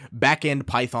it's like back-end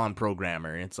Python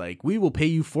programmer. And it's like, we will pay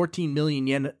you 14 million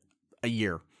yen a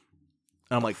year.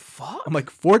 And I'm like, fuck? I'm like,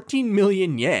 14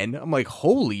 million yen? I'm like,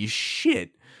 holy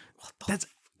shit. That's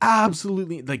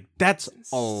absolutely, like, that's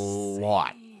a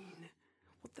lot.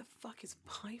 What the fuck is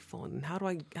Python? How do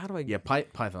I Yeah,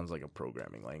 Python's like a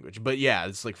programming language. But yeah,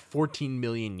 it's like 14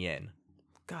 million yen.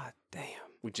 God damn.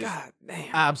 Which is damn.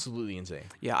 Absolutely insane.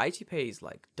 Yeah, IT pays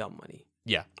like dumb money.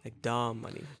 Yeah. Like dumb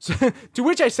money. So, to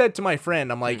which I said to my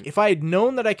friend, I'm like, if I had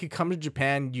known that I could come to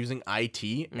Japan using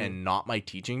IT and not my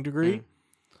teaching degree,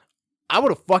 I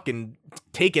would have fucking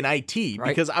taken IT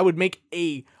because I would make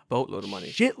a boatload of money.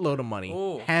 Shitload of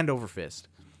money. Hand over fist.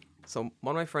 So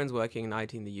one of my friends working in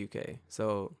IT in the UK,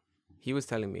 so he was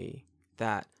telling me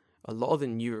that a lot of the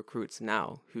new recruits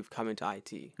now who've come into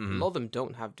IT, a lot of them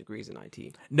don't have degrees in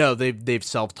IT. No, they've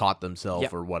self-taught themselves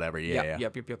or whatever.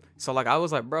 Yep. So like I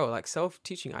was like, bro, like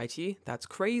self-teaching IT, that's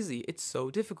crazy. It's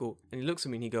so difficult. And he looks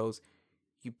at me and he goes,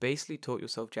 you basically taught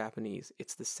yourself Japanese.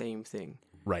 It's the same thing.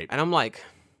 Right. And I'm like,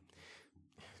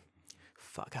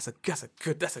 fuck, that's a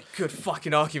good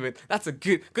fucking argument. That's a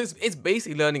good, because it's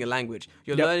basically learning a language.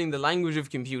 You're learning the language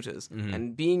of computers.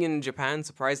 And being in Japan,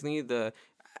 surprisingly,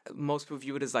 most people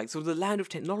view it as like sort of the land of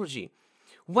technology.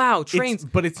 Wow, trains.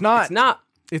 But it's not.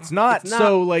 It's not.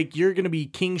 So like you're gonna be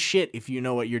king shit if you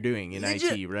know what you're doing in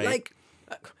IT, right? Like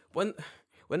when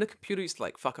the computer used to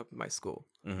like fuck up in my school,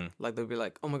 like they'd be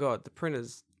like, oh my god, the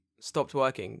printer's stopped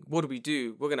working. What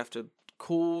do? We're gonna have to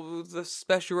call the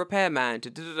special repairman to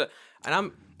da-da-da.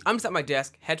 And I'm sat at my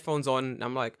desk, headphones on, and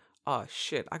I'm like, oh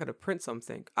shit, I gotta print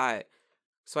something.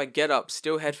 So I get up,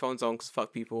 still headphones on, because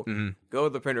fuck people. Go to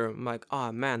the printer. I'm like,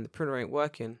 oh man, the printer ain't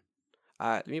working.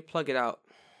 Let me plug it out.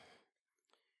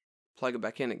 Plug it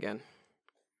back in again.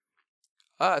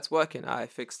 It's working. I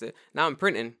fixed it. Now I'm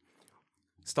printing.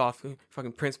 Staff,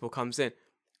 fucking principal comes in.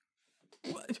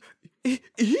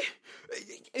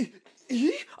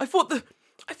 I thought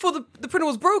the printer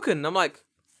was broken. I'm like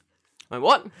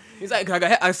what? He's like,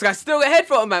 I still got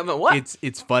headphones. I'm like, what?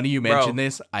 It's funny you mentioned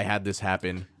this. I had this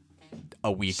happen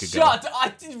a week ago.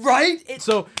 Right?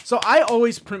 So I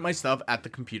always print my stuff at the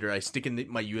computer. I stick in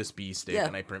my USB stick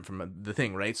and I print from the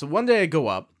thing, right? So one day I go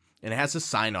up and it has a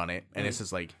sign on it and it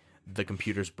says like the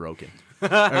computer's broken or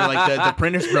like the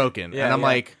printer's broken, and I'm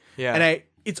like, and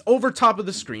it's over top of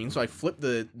the screen, so I flip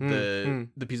the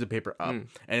piece of paper up and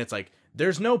it's like,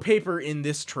 there's no paper in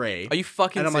this tray. Are you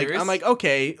fucking serious? I'm like,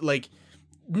 okay, like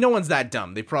no one's that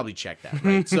dumb. They probably checked that,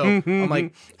 right? So I'm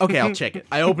like, okay, I'll check it.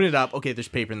 I open it up. Okay, there's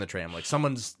paper in the tray. I'm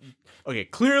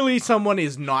like, clearly someone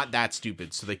is not that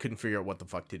stupid, so they couldn't figure out what the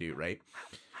fuck to do, right?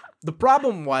 The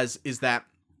problem is that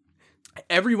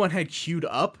everyone had queued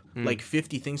up like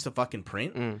 50 things to fucking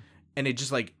print, and it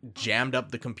just like jammed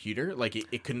up the computer. Like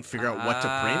it couldn't figure out what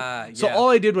to print. So all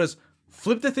I did was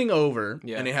flip the thing over,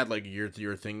 and it had like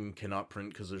your thing cannot print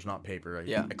because there's not paper.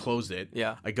 I closed it.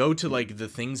 I go to like the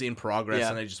things in progress,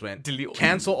 and I just went delete,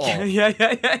 cancel all.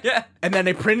 Yeah. And then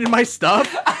I printed my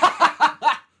stuff,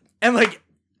 and like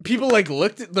people like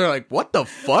looked at, they're like, "What the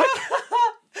fuck?"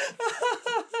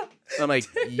 I'm like,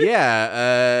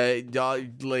 yeah,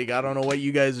 like I don't know what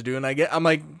you guys are doing. I'm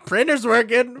like, printer's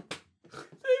working.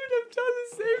 David, I've done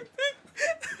the same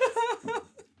thing.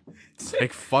 It's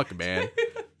like, fuck, man.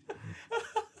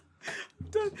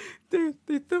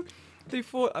 They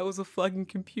thought I was a fucking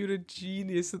computer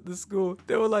genius at the school.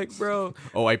 They were like, bro.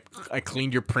 Oh, I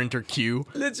cleaned your printer queue.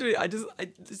 Literally, I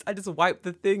just wiped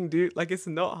the thing, dude. Like, it's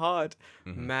not hard.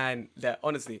 Man, that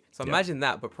honestly. So imagine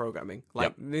that, but programming.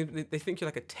 Like, they think you're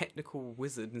like a technical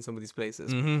wizard in some of these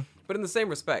places. But in the same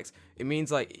respects, it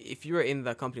means like if you're in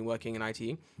the company working in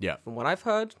IT, from what I've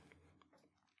heard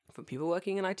from people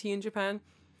working in IT in Japan,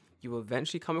 you will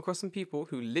eventually come across some people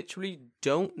who literally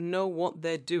don't know what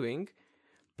they're doing,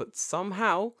 but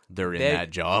somehow they're in that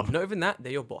job. Not even that,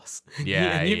 they're your boss.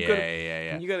 Yeah,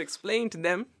 And you gotta explain to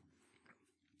them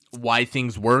why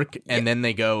things work, and then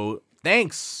they go,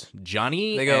 "Thanks,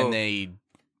 Johnny," and they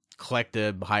collect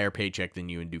a higher paycheck than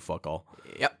you and do fuck all.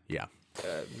 Yep. Yeah.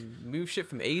 Move shit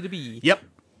from A to B. Yep.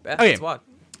 That's what.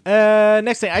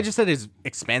 Next thing I just said is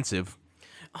expensive.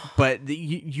 But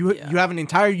you have an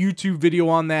entire YouTube video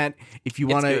on that. If you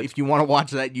wanna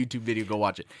watch that YouTube video, go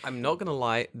watch it. I'm not gonna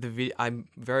lie, I'm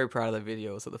very proud of the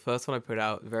video. So the first one I put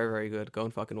out, very, very good. Go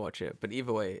and fucking watch it. But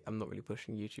either way, I'm not really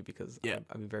pushing YouTube because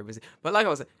I'm very busy. But like I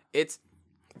was saying, it's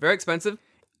very expensive.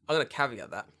 I'm gonna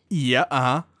caveat that.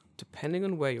 Yeah. Depending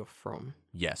on where you're from.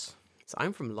 Yes. So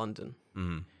I'm from London.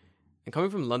 And coming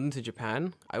from London to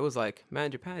Japan, I was like, man,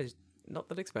 Japan is not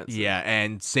that expensive. Yeah,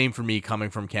 and same for me coming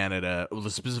from Canada,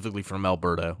 specifically from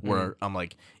Alberta, where I'm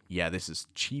like, yeah, this is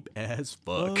cheap as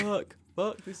fuck.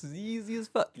 Fuck, this is easy as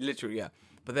fuck. Literally, yeah.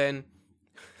 But then,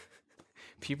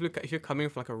 if you're coming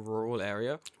from like a rural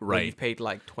area, where right, you've paid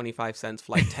like 25 cents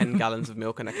for like 10 gallons of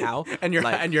milk and a cow, and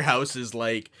your house is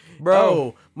like,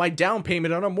 bro, my down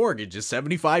payment on a mortgage is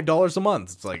 $75 a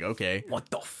month. It's like, okay, what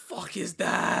the fuck is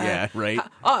that? Yeah, right.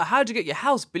 How'd you get your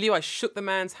house, Billy? I shook the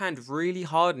man's hand really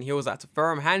hard, and he was like, a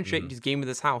firm handshake. He just gave me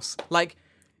this house, like,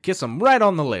 kiss him right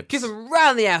on the lips, kiss him right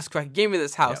on the ass crack. Gave me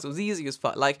this house. It was easy as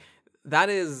fuck. Like, that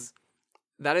is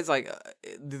like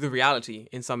the reality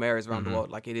in some areas around the world.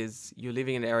 Like, it is, you're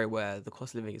living in an area where the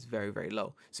cost of living is very, very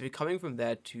low. So if you're coming from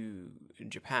there to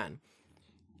Japan,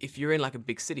 if you're in like a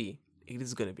big city, it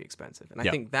is going to be expensive. And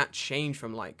I think that changed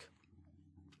from like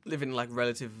living like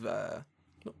relative,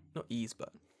 not ease,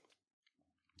 but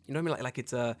you know what I mean? Like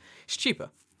it's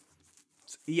cheaper.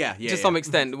 Yeah. To some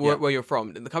extent, where you're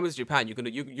from. In the coming to Japan, you're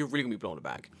really gonna be blown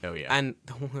aback. Oh yeah. And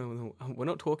we're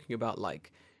not talking about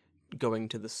like going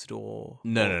to the store.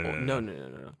 No.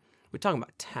 We're talking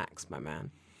about tax, my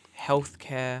man.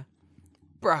 Healthcare,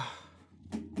 bruh.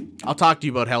 I'll talk to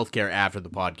you about healthcare after the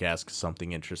podcast because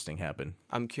something interesting happened.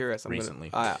 I'm curious. Recently.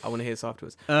 I want to hear this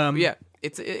afterwards. But yeah,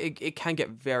 it can get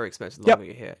very expensive the longer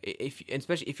you're here.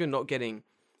 Especially if you're not getting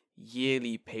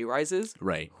yearly pay rises.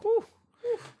 Right. Whew.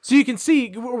 So you can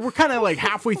see we're kind of like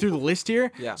halfway through the list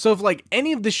here. Yeah. So if like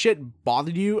any of this shit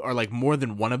bothered you, or like more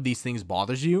than one of these things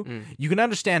bothers you, you can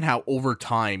understand how over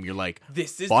time you're like,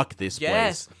 fuck this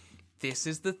place. This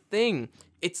is the thing.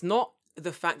 It's not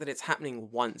the fact that it's happening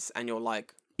once and you're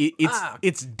like,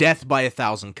 it's death by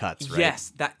 1,000 cuts, right?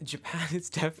 Yes, that Japan is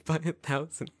death by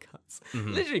 1,000 cuts.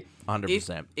 Literally,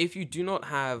 100%. If you do not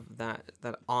have that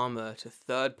armor to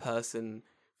third person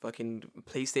fucking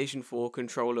PlayStation 4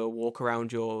 controller walk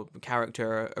around your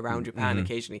character around Japan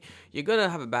occasionally, you're gonna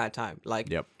have a bad time. Like,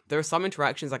 there are some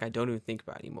interactions like I don't even think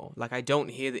about anymore. Like, I don't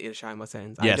hear the Irashima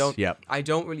sense. I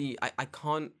don't really, I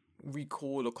can't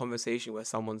recall a conversation where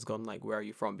someone's gone like, where are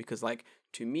you from? Because like,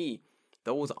 to me,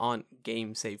 those aren't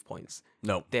game save points.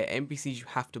 No, they're NPCs you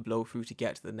have to blow through to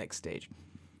get to the next stage.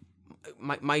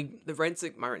 My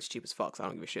rent's cheap as fuck, so I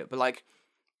don't give a shit. But like,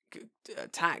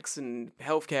 tax and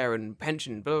healthcare and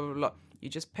pension, blah blah blah, you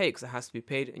just pay because it has to be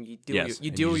paid, and you deal.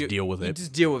 You deal with it. You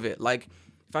just deal with it. Like,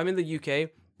 if I'm in the UK,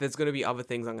 there's gonna be other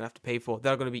things I'm gonna have to pay for that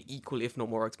are gonna be equal, if not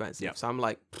more expensive. So I'm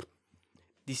like,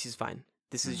 this is fine.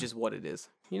 This is just what it is.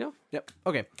 You know? Yep.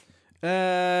 Okay.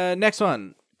 Next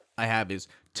one I have is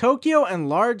Tokyo and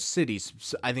large cities.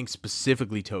 I think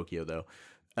specifically Tokyo,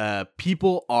 though.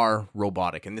 People are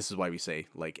robotic, and this is why we say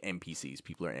like NPCs.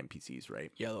 People are NPCs,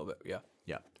 right? Yeah, a little bit. Yeah.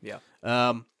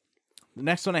 The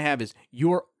next one I have is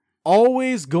you're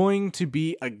always going to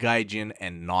be a gaijin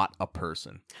and not a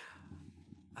person.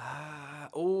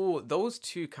 Those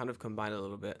two kind of combine a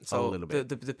little bit. So a little bit.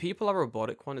 The people are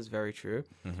robotic one is very true,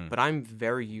 but I'm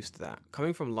very used to that.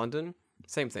 Coming from London,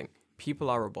 same thing. People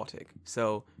are robotic.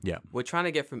 So we're trying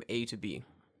to get from A to B.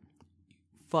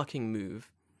 Fucking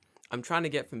move. I'm trying to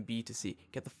get from B to C.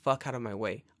 Get the fuck out of my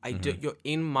way. You're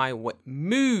in my way.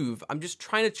 Move. I'm just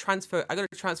trying to transfer. I got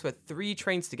to transfer 3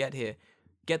 trains to get here.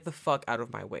 Get the fuck out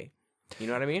of my way. You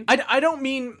know what I mean? I don't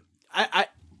mean... I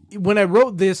when I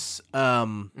wrote this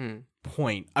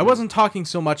point, I wasn't talking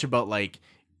so much about like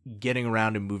getting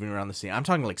around and moving around the scene. I'm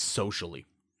talking like socially.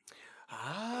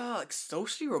 Like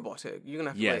socially robotic. You're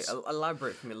going to have to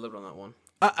elaborate for me a little bit on that one.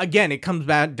 Again, it comes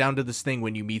back down to this thing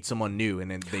when you meet someone new and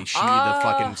then they shoot you the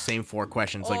fucking same 4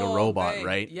 questions like a robot, mate.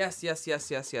 right? Yes.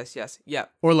 Yeah.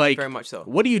 Or like, very much so.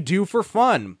 What do you do for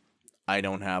fun? I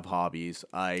don't have hobbies.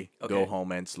 I go Okay.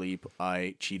 home and sleep.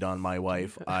 I cheat on my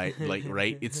wife. I like,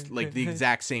 right? It's like the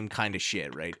exact same kind of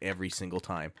shit, right? Every single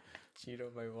time. Cheat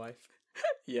on my wife.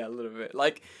 Yeah, a little bit.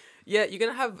 Like, yeah, you're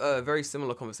gonna have very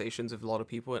similar conversations with a lot of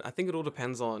people, and I think it all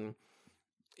depends on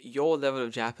your level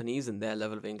of Japanese and their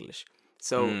level of English.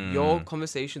 So your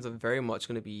conversations are very much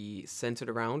going to be centered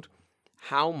around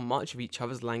how much of each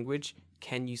other's language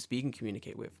can you speak and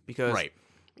communicate with. Because Right.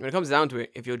 when it comes down to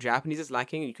it, if your Japanese is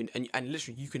lacking, you can and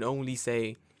literally you can only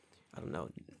say, I don't know,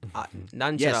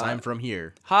 nanchi Yes, ga- I'm from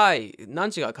here. Hi,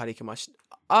 nanchi ga karikimashita.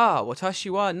 Watashi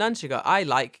wa nanchi ga. I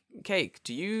like cake.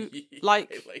 Do you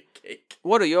like? I like cake.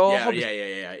 What are your Yeah, hobbies?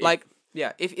 yeah. Like,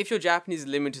 yeah, if your Japanese is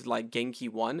limited to like Genki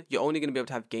 1, you're only going to be able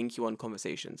to have Genki 1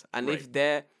 conversations. And Right. if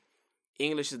their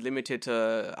English is limited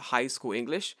to high school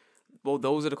English, well,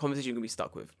 those are the conversations you're going to be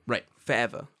stuck with Right.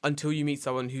 forever until you meet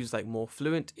someone who's like more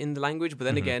fluent in the language. But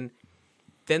then again,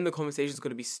 then the conversation is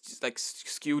going to be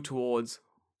skewed towards,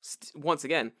 once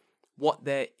again, what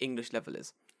their English level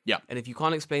is. Yeah. And if you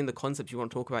can't explain the concepts you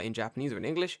want to talk about in Japanese or in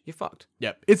English, you're fucked.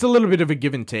 Yeah. It's a little bit of a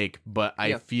give and take, but I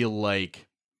Yeah. feel like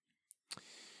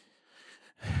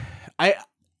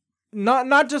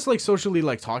not just like socially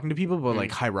like talking to people, but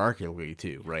like hierarchically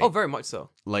too, right? Oh, very much so.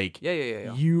 Like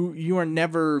Yeah. you are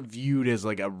never viewed as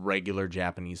like a regular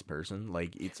Japanese person.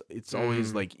 Like it's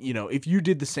always like, you know, if you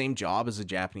did the same job as a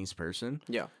Japanese person,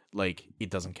 Yeah. like it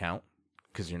doesn't count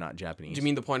because you're not Japanese. Do you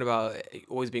mean the point about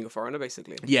always being a foreigner,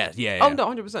 basically? Yeah. Oh, no,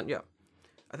 100%, yeah.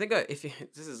 I think if you,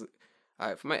 this is,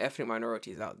 for my ethnic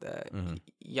minorities out there,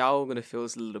 y'all going to feel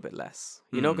this a little bit less.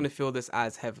 You're not going to feel this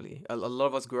as heavily. A lot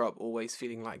of us grew up always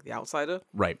feeling like the outsider.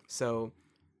 Right. So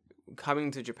coming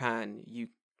to Japan, you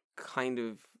kind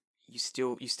of, you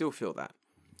still feel that.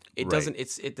 It Right.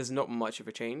 doesn't, there's not much of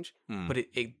a change, but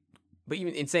but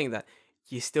even in saying that,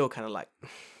 you're still kind of like,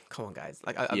 come on, guys.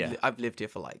 Like, I've lived here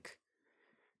for like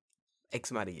X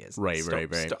amount of years. Right.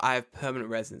 I have permanent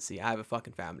residency. I have a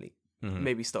fucking family.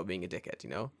 Maybe stop being a dickhead, you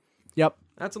know? Yep.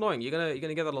 That's annoying. You're gonna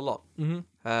get that a lot.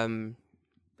 Mm-hmm.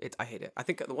 I hate it. I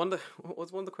think one of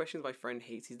the questions my friend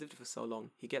hates. He's lived it for so long.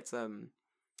 He gets what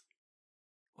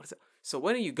is it? So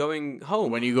when are you going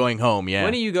home? When are you going home? Yeah.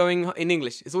 When are you going in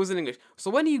English? It's always in English.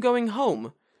 So when are you going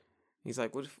home? He's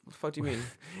like, what the fuck do you mean?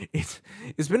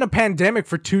 It's been a pandemic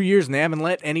for 2 years and they haven't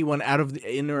let anyone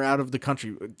in or out of the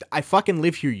country. I fucking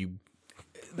live here, you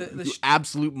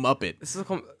absolute muppet. This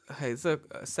is a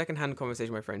second-hand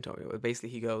conversation my friend told me. Where basically,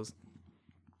 he goes,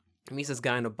 he meets this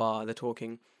guy in a bar. They're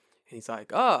talking, and he's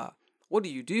like, what do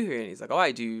you do here? And he's like, oh,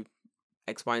 I do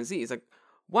X, Y, and Z. He's like,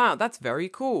 wow, that's very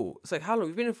cool. It's like, how long have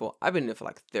you been here for? I've been here for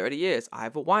like 30 years. I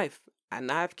have a wife, and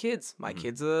I have kids. My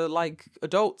kids are like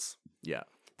adults. Yeah.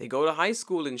 They go to high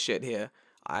school and shit here.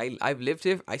 I've lived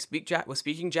here. We're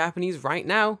speaking Japanese right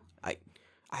now.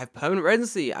 I have permanent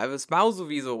residency. I have a spousal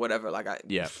visa or whatever.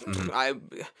 I'm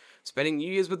spending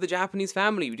New Year's with the Japanese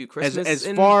family. We do Christmas. As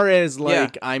far as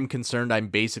like I'm concerned, I'm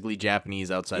basically Japanese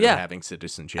outside of having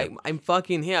citizenship. I'm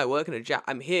fucking here. I work in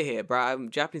I'm here, bro. I'm a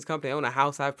Japanese company. I own a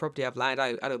house. I have property. I have land.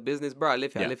 I have a business, bro. I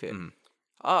live here. I live here. In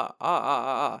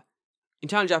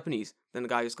Italian Japanese. Then the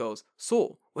guy just goes,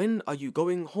 so when are you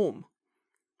going home?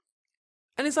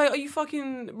 And it's like, are you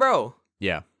fucking bro?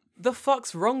 Yeah. The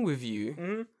fuck's wrong with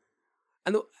you?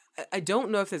 And I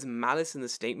don't know if there's malice in the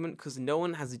statement because no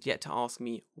one has yet to ask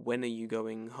me, when are you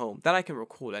going home? That I can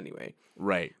recall anyway.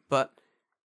 Right. But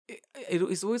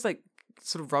it's always like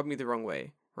sort of rubbed me the wrong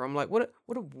way. Where I'm like, what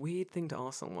a weird thing to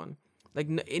ask someone. Like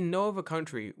in no other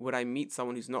country would I meet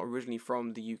someone who's not originally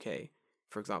from the UK,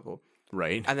 for example.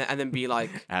 Right. And then be like,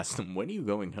 ask them, when are you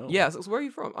going home? yeah, so where are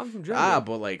you from? I'm from Germany.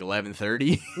 But like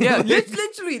 11:30. Yeah,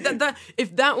 literally.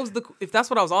 If that's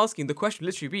what I was asking, the question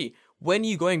would literally be, when are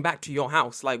you going back to your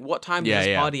house? Like, what time does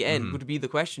this party end? Would be the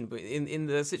question. But in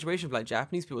the situation of like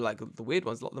Japanese people, like the weird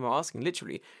ones, a lot of them are asking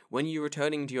literally, when are you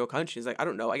returning to your country? It's like, I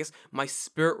don't know. I guess my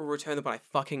spirit will return when I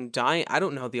fucking die. I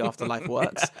don't know how the afterlife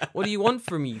works. What do you want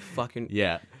from me, fucking?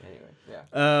 Yeah. Anyway,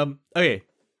 yeah. Okay.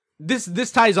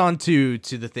 This ties on to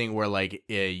the thing where like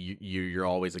you're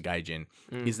always a gaijin,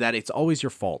 is that it's always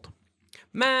your fault.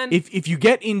 Man, If you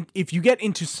get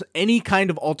into any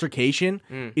kind of altercation,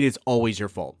 it is always your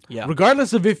fault. Yeah.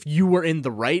 Regardless of if you were in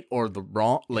the right or the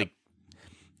wrong, like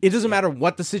it doesn't matter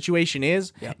what the situation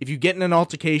is. Yep. If you get in an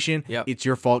altercation, Yep. it's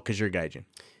your fault because you're a gaijin.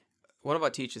 one of our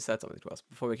teachers said something to us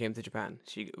before we came to Japan.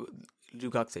 She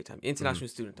Ryugakusei time, international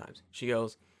student times. She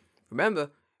goes,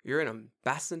 remember, you're an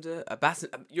ambassador.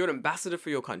 You're an ambassador for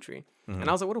your country. And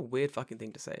I was like, what a weird fucking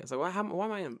thing to say. I was like, why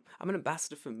am I? I'm an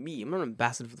ambassador for me. I'm not an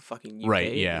ambassador for the fucking UK.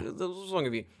 Right, yeah. What's wrong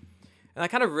with you? And I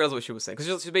kind of realized what she was saying,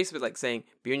 because she's basically like saying,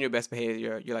 be on your best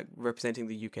behavior. You're like representing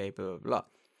the UK, blah, blah, blah.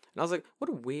 And I was like, what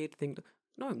a weird thing to...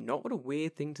 No, I'm not. What a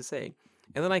weird thing to say.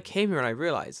 And then I came here and I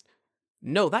realized,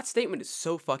 no, that statement is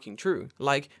so fucking true.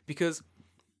 Like, because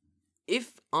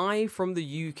if I, from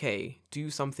the UK, do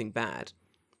something bad,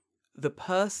 the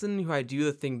person who I do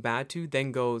the thing bad to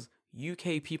then goes,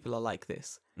 UK people are like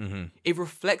this. Mm-hmm. It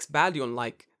reflects badly on,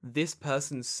 like, this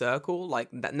person's circle. Like,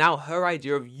 that now her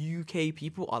idea of UK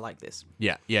people are like this.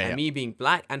 Yeah. And me being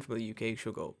black and from the UK,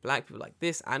 she'll go, black people like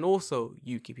this, and also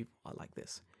UK people are like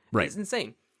this. Right. It's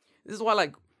insane. This is why,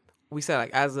 like, we say,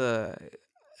 like, as a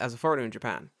foreigner in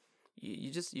Japan,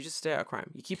 you just stay out of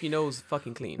crime. You keep your nose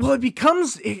fucking clean. Well,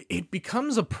 it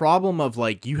becomes a problem of,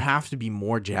 like, you have to be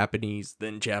more Japanese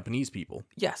than Japanese people.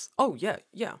 Yes. Oh, yeah,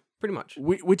 pretty much.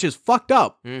 Which is fucked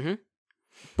up. Mm-hmm.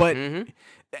 But,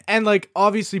 and, like,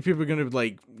 obviously people are going to,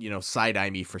 like, you know, side-eye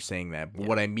me for saying that. But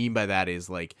what I mean by that is,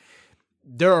 like,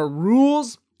 there are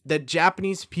rules that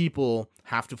Japanese people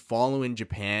have to follow in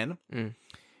Japan,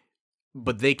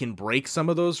 but they can break some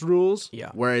of those rules.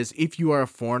 Yeah. Whereas if you are a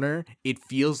foreigner, it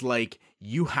feels like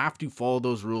you have to follow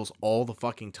those rules all the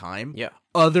fucking time. Yeah.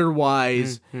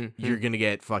 Otherwise, you're going to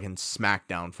get fucking smacked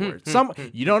down for it.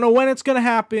 You don't know when it's going to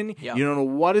happen. Yeah. You don't know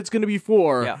what it's going to be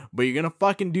for. Yeah. But you're going to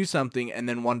fucking do something and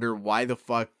then wonder why the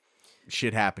fuck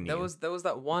shit happened to you. There was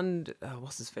that one,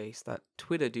 what's his face? That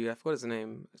Twitter dude. I forgot his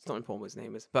name. It's not important what his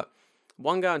name is. But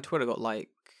one guy on Twitter got, like,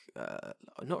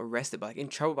 not arrested, but, like, in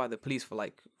trouble by the police for,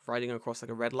 like, riding across,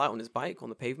 like, a red light on his bike on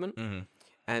the pavement.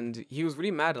 And he was really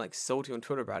mad and, like, salty on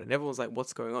Twitter about it. And everyone was like,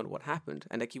 what's going on? What happened?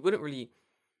 And, like, he wouldn't really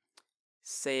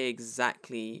say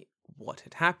exactly what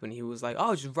had happened. He was like,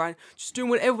 oh, just doing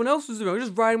what everyone else was doing. I was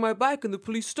just riding my bike and the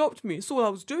police stopped me. That's all I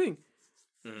was doing.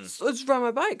 So I just ride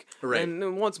my bike. Right. And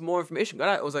then once more information got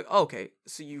out, I was like, oh, okay,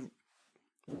 so you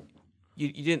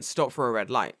didn't stop for a red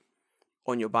light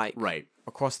on your bike. Right.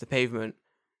 Across the pavement,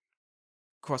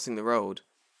 crossing the road,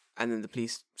 and then the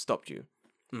police stopped you.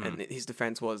 And his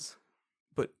defense was,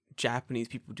 but Japanese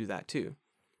people do that too.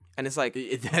 And it's like,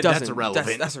 that's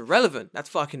irrelevant. That's irrelevant. That's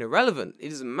fucking irrelevant. It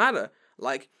doesn't matter.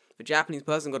 Like, if a Japanese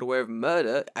person got away with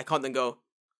murder, I can't then go,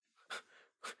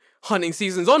 hunting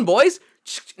season's on, boys.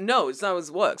 No, it's not how it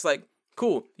works. Like,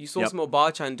 cool, you saw some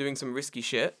Obachan doing some risky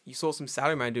shit. You saw some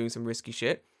Salaryman doing some risky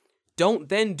shit. Don't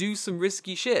then do some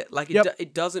risky shit. Like,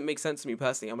 it doesn't make sense to me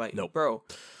personally. I'm like, nope. Bro,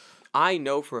 I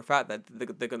know for a fact that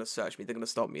they're gonna search me. They're gonna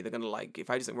stop me. They're gonna, like, if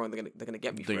I do something wrong, they're gonna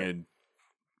get me for it.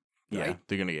 Yeah, right?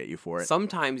 They're gonna get you for it.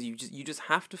 Sometimes you just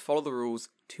have to follow the rules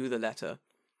to the letter.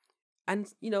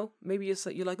 And, you know, maybe it's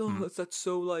like, you're like, oh, that's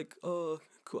so, like,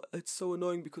 it's so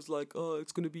annoying because, like,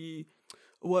 it's gonna be,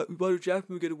 why do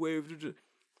Japan get away with it?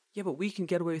 Yeah, but we can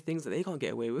get away with things that they can't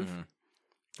get away with.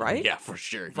 Right? Yeah, for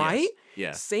sure. Right?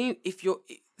 Yes. Same,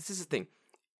 this is the thing.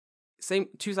 Same,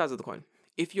 two sides of the coin.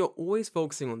 If you're always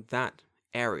focusing on that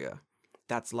area,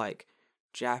 that's like,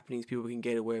 Japanese people can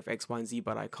get away with X, Y, and Z,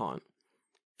 but I can't.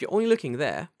 If you're only looking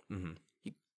there,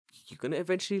 you're going to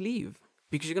eventually leave.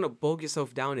 Because you're going to bog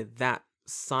yourself down in that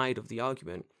side of the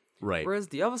argument. Right. Whereas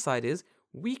the other side is,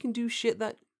 we can do shit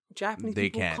that Japanese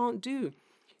people can't do.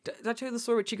 Did I tell you the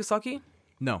story with Chigasaki?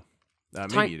 No.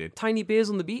 Maybe you did. Tiny beers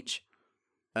on the beach?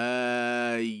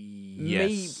 Yes.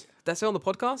 Did I say on the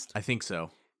podcast? I think so. I'm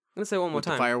going to say it one more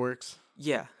time. The fireworks?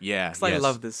 Yeah. Yeah. Because I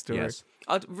love this story. Yes.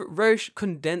 Very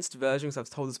condensed version, because I've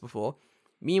told this before.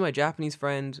 Me and my Japanese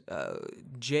friend,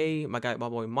 Jay, my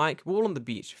boy Mike, we're all on the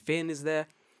beach. Finn is there.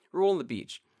 We're all on the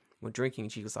beach. We're drinking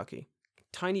Chigasaki.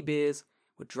 Tiny beers.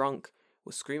 We're drunk.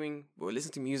 We're screaming. We're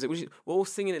listening to music. We're all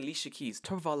singing Alicia Keys.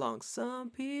 Top of our lungs.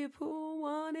 Some people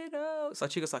want it all. It's our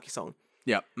Chigasaki song.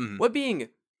 Yeah. We're being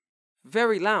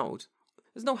very loud.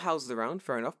 There's no houses around,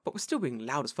 fair enough, but we're still being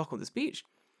loud as fuck on this beach.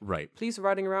 Right. Police are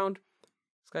riding around.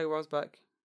 This guy runs back,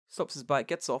 stops his bike,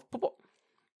 gets off, pop, pop,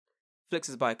 flicks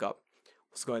his bike up.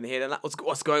 What's going on here then?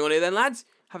 What's going on here then, lads?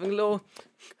 Having a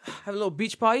little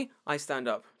beach party. I stand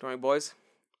up. Don't worry, boys.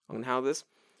 I'm gonna handle this.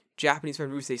 Japanese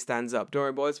friend Rusei stands up. Don't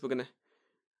worry, boys. We're gonna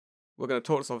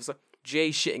talk to this officer.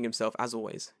 Jay's shitting himself as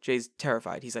always. Jay's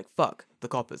terrified. He's like, "Fuck the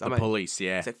coppers." The police,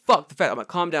 yeah. He's like, "Fuck the fed." I'm like,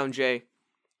 "Calm down, Jay.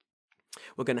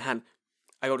 We're gonna hand."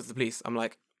 I go to the police. I'm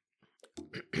like,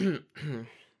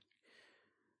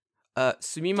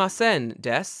 "Sumimasen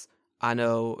desu.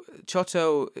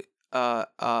 Choto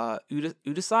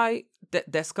udasai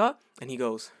desu ka?" And he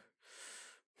goes,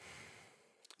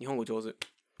 "Nihongo jozu."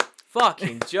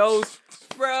 Fucking Joes,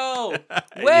 bro.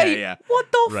 Wait, yeah. what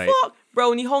the Right. fuck,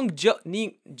 bro?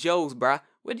 Joes, bruh.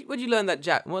 where'd you learn that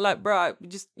Jap? And we're like, bro, I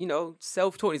just,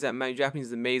 self-taught. He's like, man, Japanese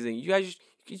is amazing. You guys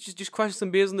just crush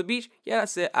some beers on the beach? Yeah,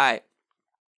 that's it. All right.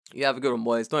 You have a good one,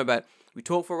 boys. Don't worry about it. We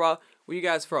talk for a while. Where you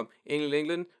guys from?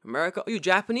 England, America? Are you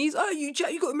Japanese? Oh, you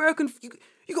got American,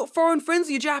 you got foreign friends?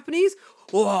 Are you Japanese?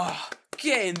 Oh,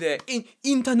 get in there.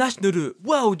 International.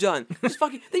 Well done. They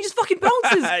just fucking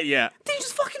bounces. Yeah. They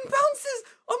just fucking bounces.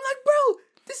 I'm like, bro,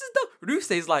 this is the...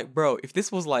 Rusey's like, bro, if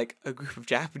this was like a group of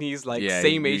Japanese, like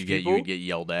same age people... You would get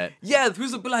yelled at. Yeah,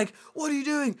 Ruse would be like, what are you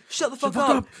doing? Shut the fuck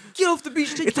up. Get off the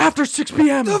beach. It's after 6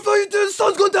 p.m. The fuck are you doing? The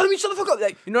sun's going down on me. Shut the fuck up.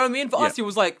 Like, you know what I mean? For us, he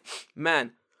was like,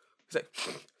 man. He's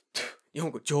like...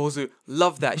 Jozu,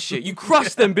 love that shit. You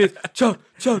crushed them, bitch. Chug.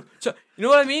 You know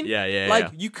what I mean? Yeah.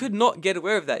 Like, you could not get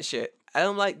away with that shit. And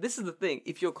I'm like, this is the thing.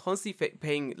 If you're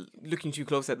constantly looking too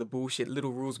close at the bullshit,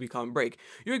 little rules we can't break,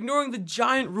 you're ignoring the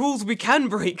giant rules we can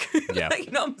break. Yeah. Like,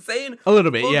 you know what I'm saying? A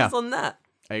little bit, Focus on that.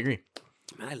 I agree.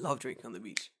 Man, I love drinking on the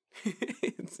beach.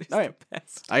 It's All right. the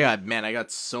best. I got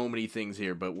so many things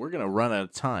here, but we're gonna run out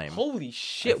of time. Holy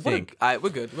shit! I think. All right, we're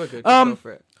good. Go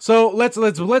for it. So let's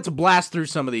blast through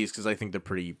some of these because I think they're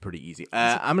pretty easy.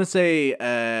 I'm gonna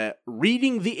say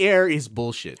reading the air is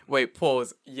bullshit. Wait,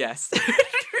 pause. Yes.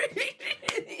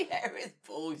 The air is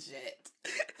bullshit.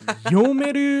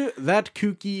 Yomeru that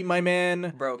kooky, my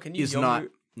man. Bro, can you is not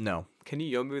no. Can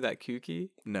you yomu that kooky?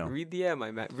 No. Read the air,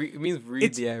 my man. It means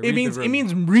read the air. It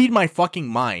means read my fucking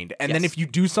mind, and then Yes. if you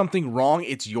do something wrong,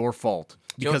 it's your fault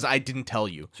because know- I didn't tell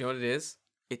you. Do you know what it is?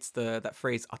 It's that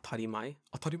phrase atarimai.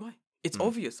 Atarimai. It's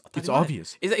obvious. It's Atarimai.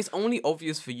 obvious. It's only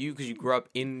obvious for you because you grew up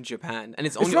in Japan, and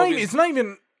it's It's only not. obvious. It's not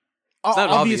even not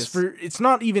obvious obvious. for. It's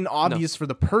not even obvious for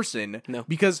the person. No.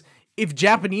 Because if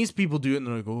Japanese people do it, and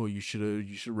they're like, "Oh, you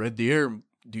should read the air,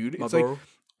 dude." My It's like, bro.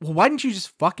 well, why didn't you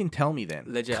just fucking tell me then,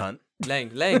 Legit. cunt? Lang.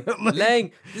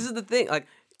 This is the thing. Like,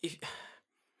 if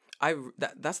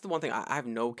that's the one thing I have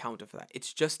no counter for that.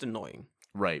 It's just annoying.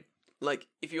 Right. Like,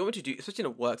 if you want to do, especially in a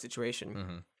work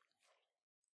situation,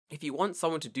 if you want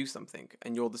someone to do something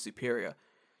and you're the superior,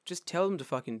 just tell them to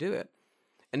fucking do it.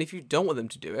 And if you don't want them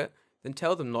to do it, then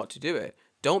tell them not to do it.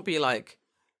 Don't be like,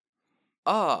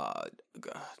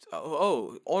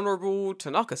 Honorable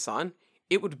Tanaka-san,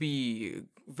 it would be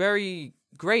very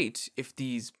great if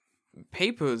these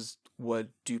papers were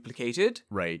duplicated.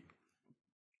 Right.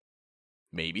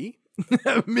 Maybe.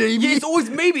 Maybe. Yeah, it's always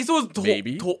maybe. It's always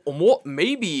Maybe.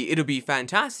 Maybe it'll be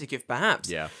fantastic if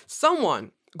perhaps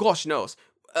someone, gosh knows,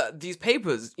 these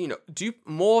papers,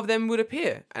 more of them would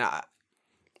appear. And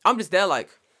I'm just there like,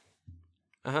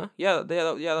 that'd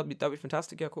be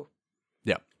fantastic. Yeah, cool.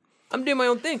 Yeah. I'm doing my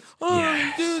own thing.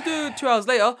 2 hours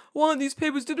later, one of these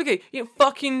papers duplicate. You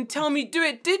fucking tell me, do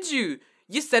it, did you?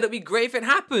 You said it'd be great if it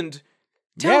happened.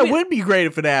 It would be great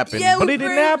if it happened, but it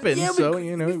didn't happen. So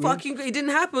fucking great. It didn't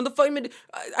happen. The fucking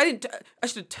I didn't. I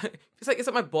should. It's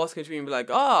like my boss came to me and be like,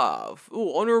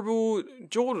 Honorable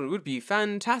Jordan, would be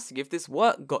fantastic if this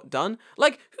work got done.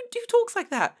 Like, who talks like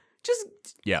that? Just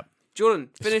Jordan,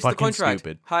 finish the contract.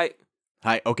 Stupid. Hi,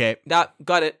 okay.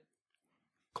 Got it.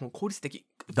 Come on, sticky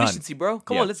efficiency, bro.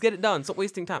 Come Yeah. on, let's get it done. Stop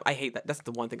wasting time. I hate that. That's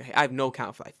the one thing I hate. I have no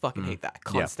count for that. I fucking hate that. I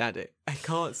can't stand it. I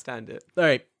can't stand it. All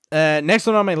right. Next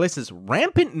one on my list is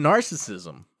rampant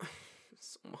narcissism.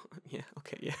 Yeah.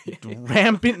 Okay. Yeah.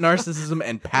 Rampant narcissism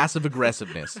and passive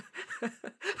aggressiveness.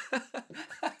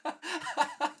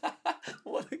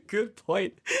 What a good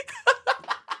point.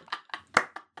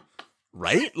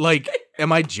 Right? Like,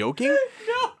 am I joking?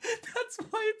 No, that's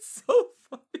why it's so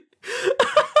funny.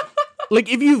 Like,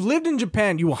 if you've lived in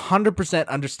Japan, you 100%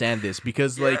 understand this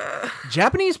because, like,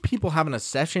 Japanese people have an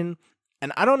obsession,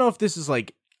 and I don't know if this is,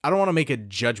 like, I don't want to make a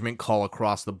judgment call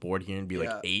across the board here and be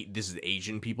like, this is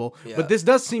Asian people, but this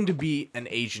does seem to be an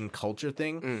Asian culture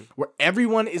thing where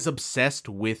everyone is obsessed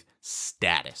with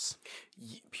status.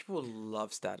 People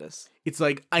love status. It's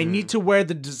like, I need to wear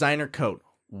the designer coat.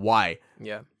 Why?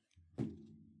 Yeah.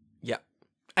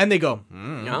 And they go,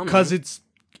 because it's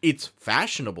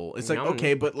fashionable. It's like, Yum.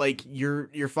 okay, but like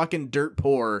you're fucking dirt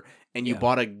poor and you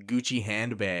bought a Gucci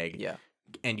handbag. Yeah.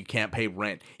 And you can't pay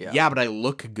rent. Yeah. Yeah, but I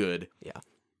look good. Yeah.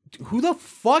 Who the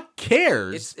fuck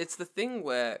cares? It's the thing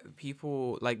where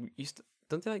people like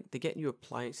don't they like they get new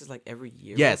appliances like every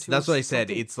year? Yes, or two that's or what I said.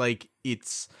 something? It's like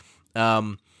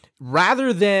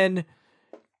rather than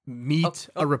meet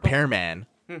a repairman,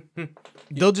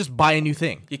 they'll just buy a new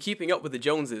thing. You're keeping up with the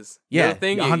Joneses. Yeah, You know,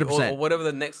 thing 100%. or whatever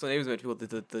the next door neighbors are. People,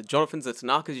 the Jonathans, the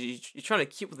Tanakas. You're trying to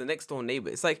keep with the next door neighbor.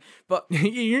 It's like, but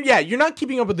you're not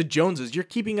keeping up with the Joneses. You're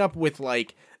keeping up with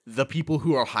like the people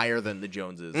who are higher than the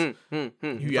Joneses.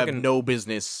 You have no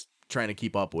business trying to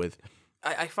keep up with.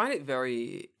 I find it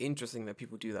very interesting that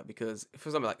people do that because, for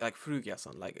example, like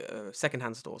Furugia-san, like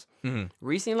secondhand stores. Mm-hmm.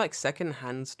 Recently, like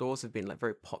secondhand stores have been like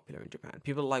very popular in Japan.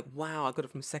 People are like, "Wow, I got it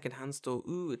from a secondhand store.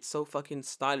 Ooh, it's so fucking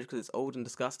stylish because it's old and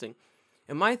disgusting."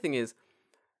 And my thing is,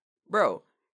 bro,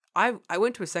 I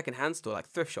went to a secondhand store like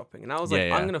thrift shopping, and I was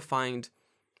like, I'm gonna find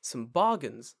some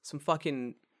bargains, some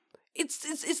fucking.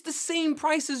 It's the same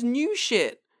price as new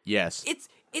shit. Yes.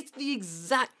 It's the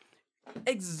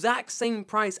exact same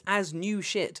price as new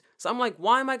shit. So I'm like,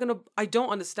 why am I gonna? I don't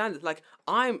understand it. Like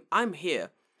I'm here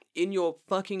in your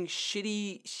fucking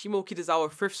shitty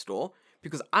Shimokitazawa thrift store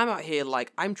because I'm out here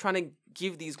like I'm trying to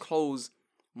give these clothes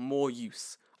more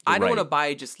use. I don't want to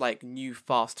buy just like new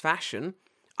fast fashion.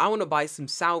 I want to buy some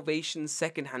Salvation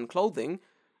secondhand clothing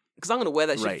because I'm gonna wear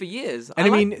that shit for years. And I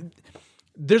mean,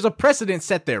 there's a precedent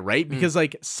set there, right? Because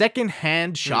like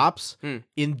secondhand shops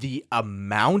in the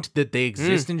amount that they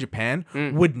exist in Japan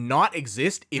would not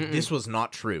exist if this was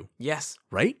not true. Yes.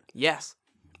 Right? Yes.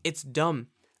 It's dumb.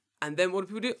 And then what do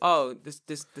people do? Oh,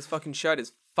 this fucking shirt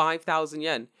is 5,000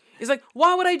 yen. It's like,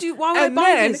 why would I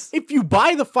buy this? If you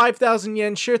buy the 5,000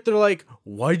 yen shirt, they're like,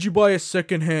 why'd you buy a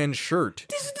secondhand shirt?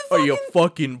 This is the Are you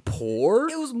fucking poor?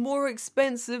 It was more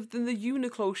expensive than the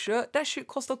Uniqlo shirt. That shit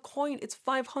cost a coin. It's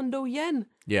 500 yen.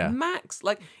 Yeah. Max.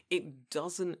 Like, it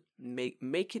doesn't make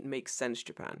it make sense,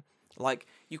 Japan. Like,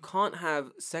 you can't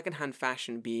have secondhand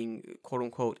fashion being quote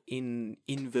unquote in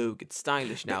vogue. It's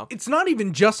stylish now. It's not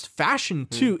even just fashion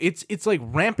too. It's like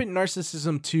rampant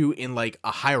narcissism too in like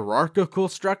a hierarchical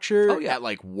structure at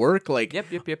like work. Like yep,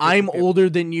 I'm older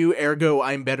than you, ergo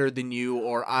I'm better than you,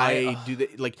 or I do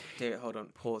that. Like, David, hold on,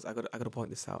 pause. I got to point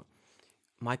this out.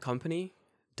 My company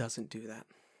doesn't do that.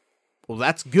 Well,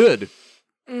 that's good.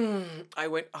 I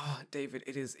went, David,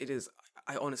 it is.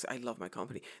 I honestly, I love my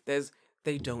company.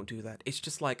 They don't do that. It's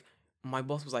just like, my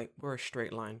boss was like, we're a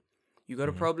straight line. You got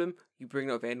a problem, you bring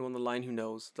it up anyone on the line who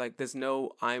knows. Like, there's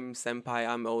no, I'm senpai,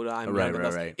 I'm older, I'm younger.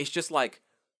 Right. It's just like,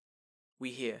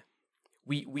 we here.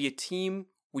 We a team,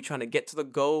 we trying to get to the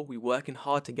goal, we working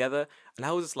hard together. And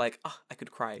I was just like, I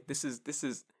could cry. This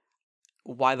is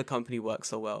why the company works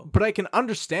so well. But I can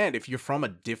understand if you're from a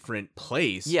different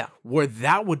place where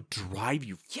that would drive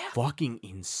you fucking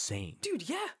insane. Dude,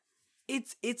 yeah.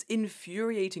 It's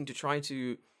infuriating to try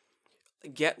to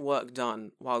get work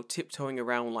done while tiptoeing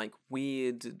around like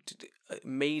weird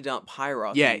made up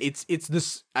hierarchies. Yeah, it's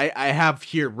this I have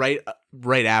here right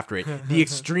after it. The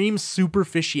extreme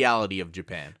superficiality of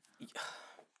Japan.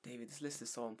 David, this list is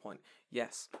so on point.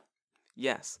 Yes.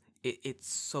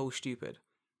 It's so stupid.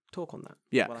 Talk on that.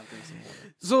 Yeah.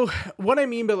 So what I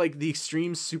mean by like the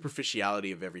extreme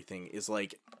superficiality of everything is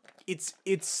like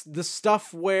it's the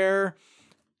stuff where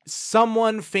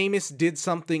someone famous did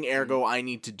something, ergo I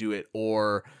need to do it,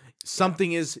 or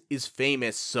something is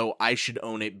famous, so I should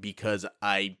own it because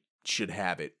I should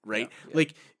have it, right? Yeah.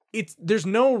 Like there's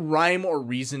no rhyme or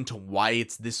reason to why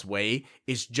it's this way.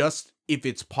 It's just if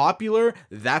it's popular,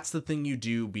 that's the thing you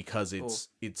do because it's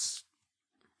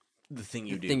the thing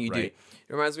you do. It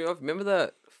reminds me of,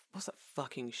 remember what's that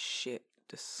fucking shit?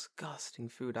 Disgusting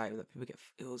food item that people get.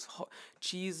 It was hot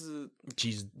cheese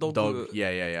dog.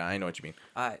 Yeah. I know what you mean.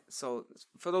 Alright, so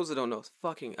for those that don't know,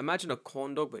 fucking imagine a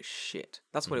corn dog but shit.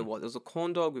 That's what it was. It was a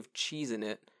corn dog with cheese in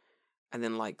it, and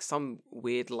then like some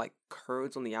weird like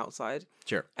curds on the outside.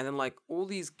 Sure. And then like all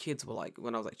these kids were like,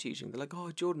 when I was like teaching, they're like,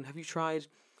 "Oh, Jordan, have you tried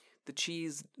the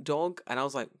cheese dog?" And I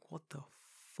was like, "What the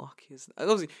fuck is that?"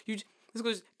 Obviously, this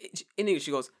goes in English.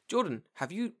 She goes, "Jordan,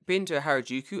 have you been to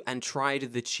Harajuku and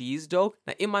tried the cheese dog?"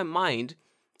 Now, in my mind,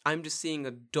 I'm just seeing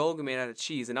a dog made out of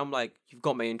cheese, and I'm like, "You've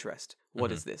got my interest.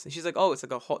 What is this?" And she's like, "Oh, it's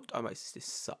like a hot." I'm like, "This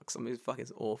sucks. I mean,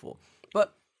 it's awful."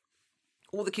 But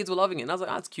all the kids were loving it, and I was like,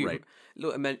 "That's cute." Right.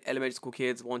 Little elementary school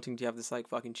kids wanting to have this like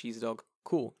fucking cheese dog.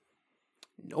 Cool.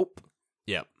 Nope.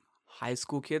 Yep. High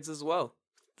school kids as well.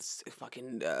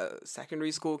 Fucking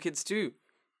secondary school kids too.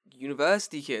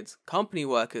 University kids, company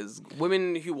workers,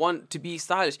 women who want to be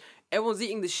stylish. Everyone's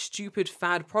eating this stupid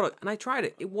fad product, and I tried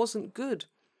it. It wasn't good.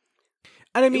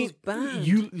 And I mean, it was bad.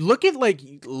 You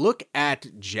look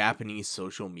at Japanese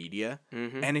social media,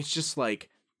 and it's just like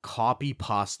copy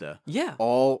pasta. Yeah,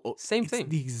 same thing.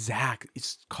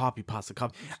 It's copy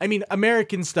pasta. I mean,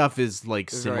 American stuff is like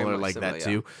similar like that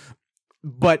too,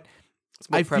 but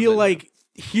I feel like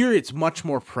here it's much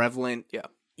more prevalent. Yeah,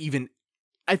 even.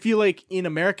 I feel like in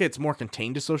America it's more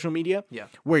contained to social media. Yeah.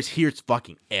 Whereas here it's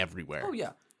fucking everywhere. Oh yeah.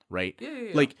 Right?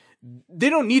 Yeah. Like they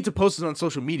don't need to post it on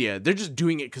social media. They're just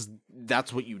doing it because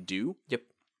that's what you do. Yep.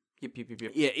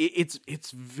 Yeah,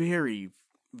 it's very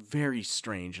very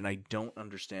strange, and I don't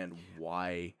understand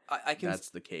why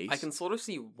that's the case. I can sort of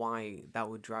see why that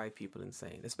would drive people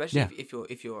insane, especially if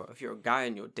you're a guy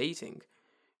and you're dating.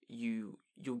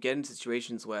 You'll get into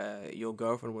situations where your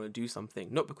girlfriend want to do something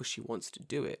not because she wants to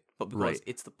do it, but because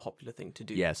it's the popular thing to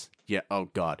do. Yes. Yeah. Oh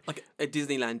God. Like a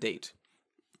Disneyland date.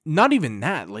 Not even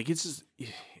that. Like it's just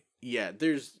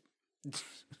there's.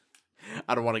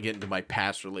 I don't want to get into my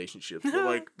past relationships,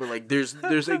 but like there's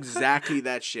exactly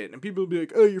that shit, and people will be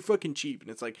like, "Oh, you're fucking cheap,"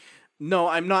 and it's like, no,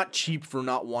 I'm not cheap for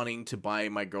not wanting to buy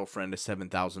my girlfriend a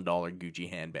 $7,000 Gucci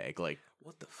handbag. Like,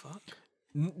 what the fuck?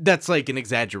 That's like an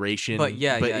exaggeration, but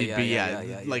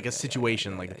like a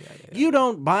situation like that. You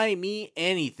don't buy me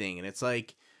anything, and it's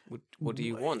like, what do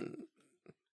you want?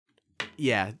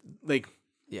 Yeah, like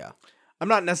I'm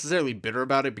not necessarily bitter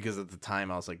about it because at the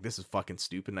time I was like, this is fucking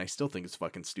stupid, and I still think it's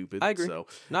fucking stupid. I agree. So,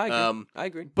 no, I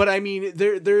agree. But I mean,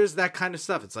 there's that kind of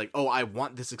stuff. It's like, oh, I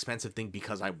want this expensive thing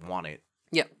because I want it.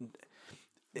 Yeah.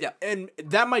 Yeah. And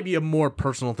that might be a more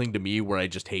personal thing to me where I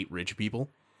just hate rich people.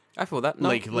 I feel that.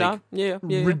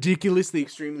 Ridiculously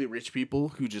extremely rich people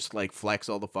who just like flex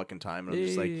all the fucking time. And I'm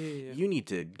just like, you need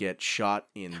to get shot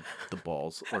in the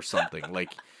balls or something.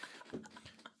 Like,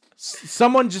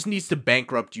 someone just needs to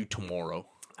bankrupt you tomorrow.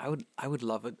 I would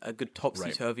love a good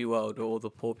topsy-turvy world where all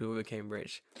the poor people became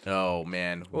rich. Oh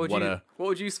man, what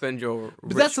would you spend your?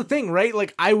 But that's the thing, right?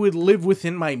 Like I would live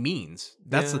within my means.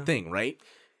 That's the thing, right?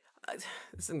 I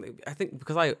think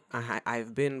because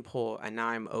I've been poor and now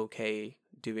I'm okay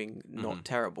doing not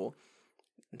terrible.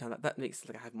 Now that makes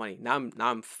like I have money. Now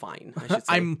I'm fine. I should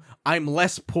say. I'm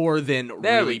less poor than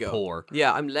really poor.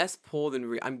 Yeah, I'm less poor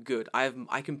than I'm good.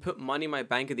 I can put money in my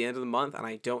bank at the end of the month and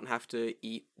I don't have to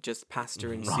eat just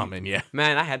pasta and ramen. Soup. Yeah,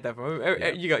 man, I had that.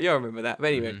 You remember that? But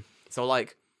anyway, so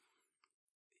like,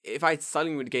 if I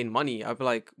suddenly would gain money, I'd be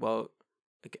like, well,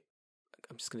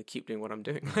 I'm just gonna keep doing what I'm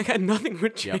doing. Like nothing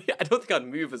would change. Yep. I don't think I'd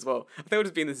move as well. I think I would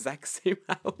just be in the exact same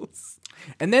house.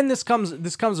 And then this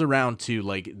comes around to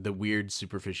like the weird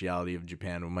superficiality of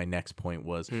Japan. My next point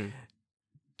was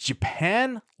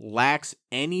Japan lacks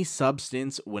any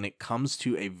substance when it comes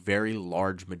to a very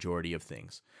large majority of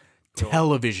things.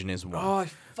 Television is one. Oh,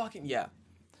 fucking yeah.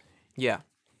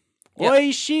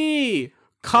 Oishii,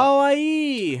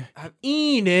 kawaii,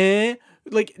 ine,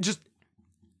 like just.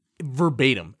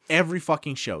 Verbatim every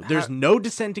fucking show. There's no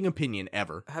dissenting opinion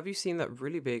ever. Have you seen that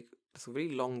really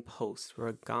long post where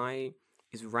a guy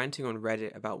is ranting on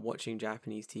Reddit about watching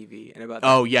Japanese TV and about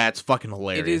it's fucking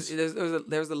hilarious.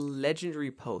 There's a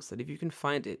legendary post that if you can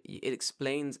find it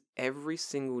explains every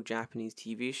single Japanese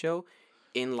TV show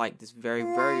in like this very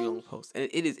very long post, and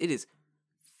it is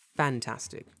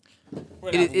fantastic.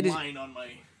 It is line on my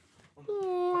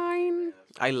line.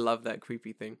 I love that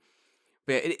creepy thing.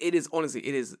 But it is honestly,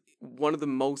 it is one of the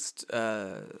most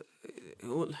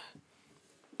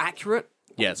accurate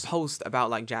posts about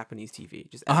like Japanese TV.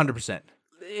 Just 100%.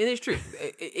 It is true.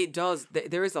 It does.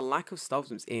 There is a lack of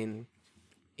substance in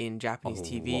Japanese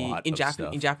TV, in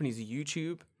Japanese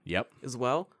YouTube. Yep. As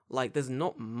well, like there's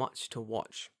not much to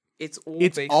watch. It's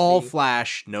all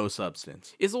flash, no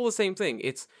substance. It's all the same thing.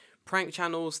 It's prank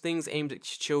channels, things aimed at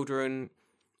children.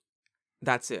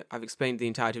 That's it. I've explained the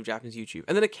entirety of Japanese YouTube.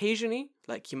 And then occasionally,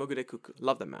 like Kimogure Kuku.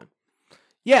 Love that man.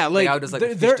 Yeah, like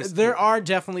there are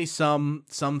definitely some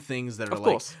things that are of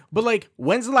course. But like,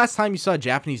 when's the last time you saw a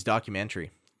Japanese documentary?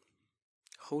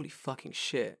 Holy fucking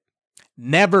shit.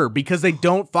 Never, because they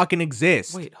don't fucking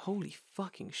exist. Wait, holy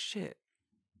fucking shit.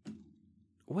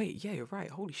 Wait, yeah, you're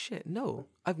right. Holy shit. No,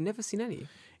 I've never seen any.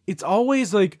 It's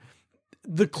always like,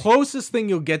 the closest thing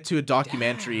you'll get to a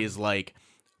documentary is like,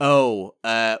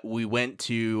 we went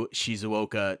to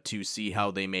Shizuoka to see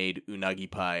how they made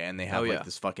unagi pie, and they have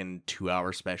this fucking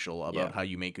 2-hour special about how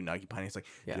you make unagi pie. And it's like,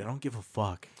 dude, I don't give a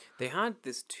fuck. They had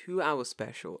this 2-hour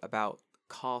special about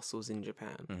castles in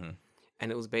Japan,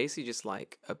 and it was basically just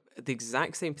like the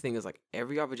exact same thing as like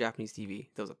every other Japanese TV.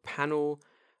 There was a panel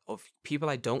of people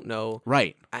I don't know,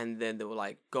 right? And then they were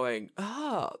like going,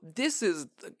 this is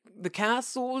the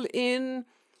castle in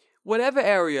whatever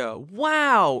area.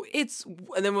 Wow, and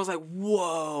then it was like,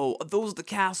 whoa, are those the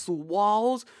castle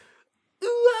walls?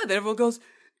 Then everyone goes,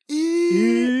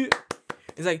 it's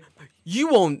like, you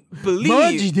won't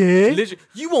believe,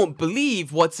 you won't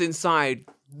believe what's inside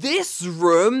this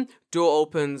room. Door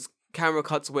opens, camera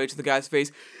cuts away to the guy's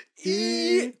face.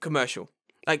 Commercial.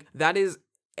 Like that is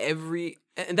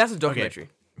and that's a documentary.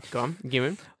 Okay. Go on, give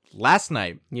him. Last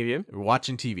night, we're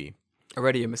watching TV.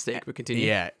 Already a mistake, but continue.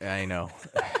 Yeah, I know.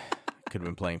 Could have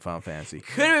been playing Final Fantasy.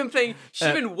 Could have been playing. Should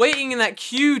have been waiting in that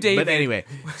queue, David. But anyway,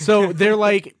 so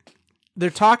they're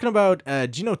talking about. Do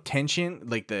you know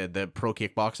Tenshin, like the pro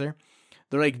kickboxer?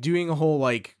 They're like doing a whole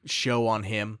like show on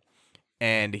him,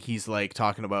 and he's like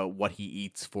talking about what he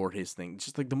eats for his thing.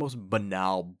 Just like the most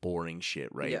banal, boring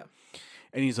shit, right? Yeah.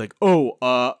 And he's like,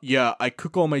 "Oh, yeah, I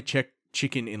cook all my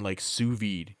chicken in like sous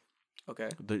vide." Okay.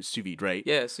 The sous vide, right?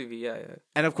 Yeah, sous vide, yeah.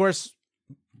 And of course,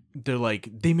 they're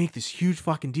like, they make this huge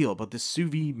fucking deal about this sous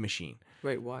vide machine.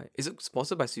 Wait, why? Is it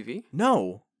sponsored by sous vide?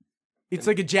 No. It's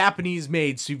like a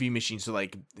Japanese-made sous vide machine. So,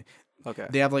 like, Okay.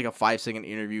 they have like a 5-second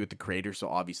interview with the creator. So,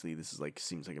 obviously, this is like,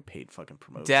 seems like a paid fucking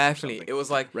promotion. Definitely. It was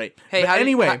like, right. Hey, but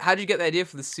anyway, how did you get the idea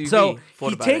for the sous vide? so Thought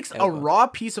he about takes it, a ever. raw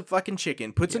piece of fucking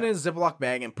chicken, puts it in a Ziploc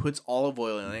bag, and puts olive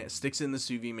oil in it, sticks it in the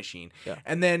sous vide machine. Yeah.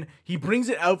 And then he brings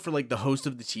it out for like the host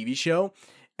of the TV show.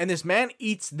 And this man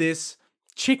eats this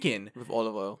chicken with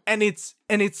olive oil. And it's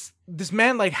this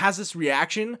man like has this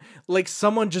reaction like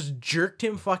someone just jerked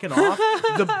him fucking off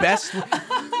the best.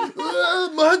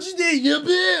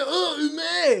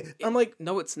 I'm like,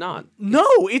 no, it's not. No,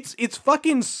 it's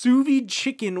fucking sous vide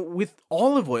chicken with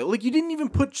olive oil. Like you didn't even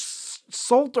put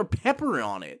salt or pepper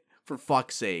on it, for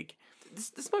fuck's sake.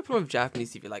 This is my problem with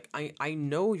Japanese TV. Like I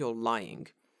know you're lying.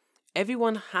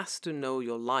 Everyone has to know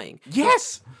you're lying.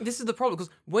 Yes. This is the problem because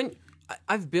when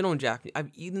I've been on Japanese,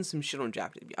 I've eaten some shit on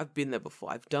Japanese. I've been there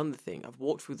before. I've done the thing. I've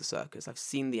walked through the circus. I've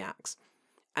seen the acts,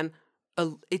 and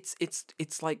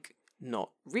it's like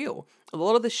not real. A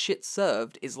lot of the shit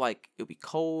served is like it'll be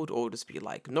cold or just be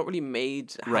like not really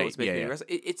made how it's made. Yeah.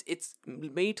 It's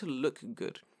made to look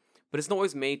good, but it's not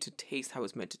always made to taste how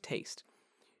it's meant to taste.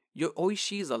 Your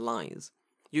oishis are lies.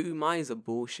 Your umais are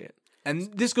bullshit.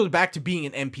 And this goes back to being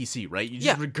an NPC, right? You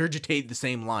just regurgitate the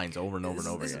same lines over and over and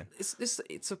over again.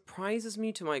 It surprises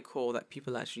me to my core that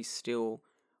people actually still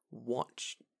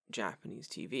watch Japanese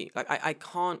TV. Like I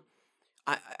can't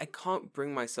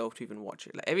bring myself to even watch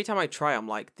it. Like every time I try, I'm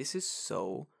like, this is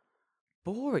so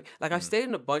boring. Like I've stayed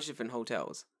in a bunch of different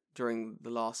hotels during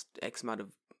the last X amount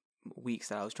of weeks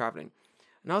that I was traveling,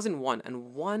 and I was in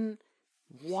one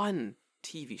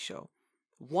TV show,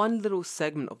 one little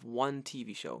segment of one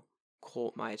TV show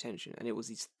caught my attention, and it was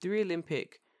these 3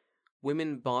 Olympic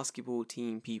women basketball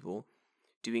team people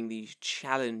doing these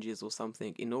challenges or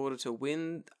something in order to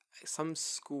win some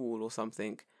school or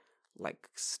something like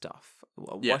stuff,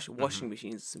 washing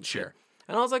machines, some shit.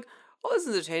 And I was like, oh, this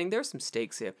is entertaining. There are some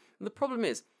stakes here. And the problem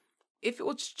is, if it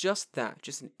was just that,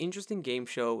 just an interesting game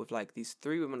show with like these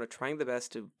 3 women are trying their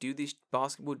best to do these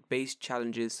basketball-based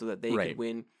challenges so that they could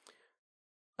win,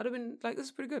 I'd have been like, this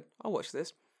is pretty good. I'll watch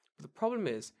this. But the problem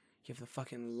is, you have the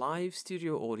fucking live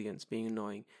studio audience being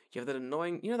annoying. You have that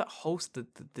annoying, you know, that host,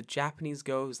 the Japanese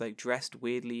girl who's like dressed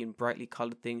weirdly in brightly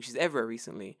colored things. She's ever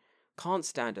recently. Can't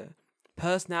stand her.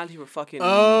 Personality of a fucking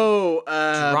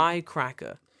dry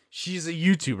cracker. She's a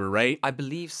YouTuber, right? I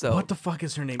believe so. What the fuck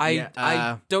is her name?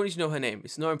 I don't need to know her name.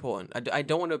 It's not important. I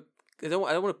don't want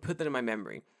to put that in my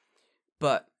memory.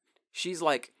 But she's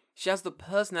like, she has the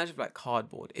personality of like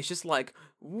cardboard. It's just like,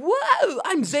 whoa,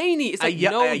 I'm zany. It's like,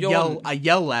 I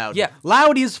yell loud. Yeah.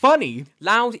 Loud is funny.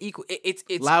 Loud equal. It's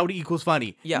loud equals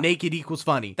funny. Yeah. Naked equals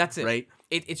funny. That's it. Right?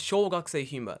 It's Shogakuse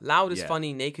humor. Loud is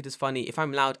funny. Naked is funny. If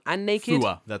I'm loud and naked.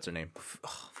 Fua, that's her name.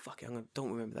 Oh, fuck it.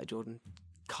 Don't remember that, Jordan.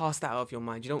 Cast that out of your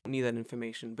mind. You don't need that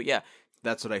information. But yeah.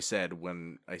 That's what I said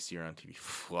when I see her on TV.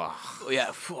 Fua. Oh,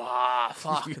 yeah. Fua.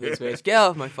 Fuck this bitch. Get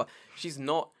off my fuck. She's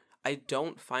not. I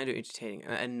don't find her entertaining,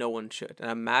 and no one should. And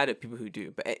I'm mad at people who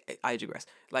do, but I digress.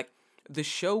 Like, the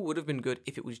show would have been good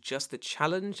if it was just the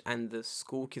challenge and the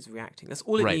school kids reacting. That's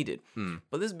all it needed.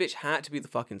 But this bitch had to be the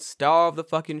fucking star of the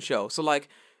fucking show. So, like,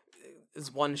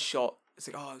 there's one shot. It's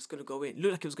like, oh, it's going to go in. It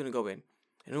looked like it was going to go in.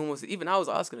 And almost, even I was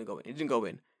like, oh, it's going to go in. It didn't go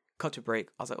in. Cut to break.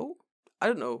 I was like, oh, I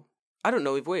don't know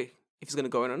if it's going to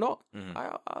go in or not.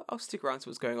 I'll stick around to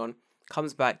what's going on.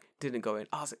 Comes back, didn't go in.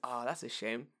 I was like, oh, that's a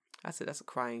shame. That's a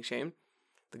crying shame.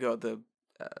 The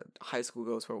high school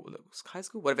girls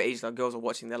whatever age that girls are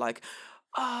watching, they're like,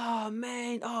 oh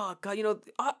man, oh god, you know,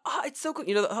 it's so good,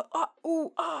 you know,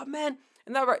 man,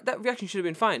 and that reaction should have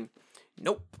been fine.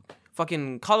 Nope,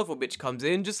 fucking colorful bitch comes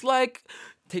in, just like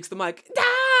takes the mic,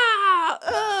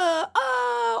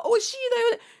 is she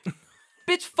there?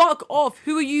 Bitch, fuck off.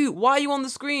 Who are you? Why are you on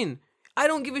the screen? I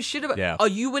don't give a shit about. Yeah. Are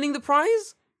you winning the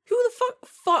prize? Who the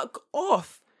fuck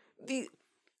off?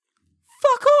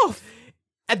 Fuck off!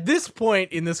 At this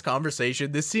point in this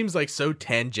conversation, this seems like so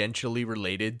tangentially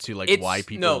related to like why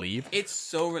people leave. It's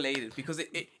so related because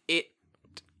it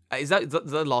is that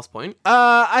the last point?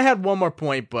 I had one more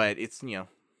point, but it's, you know.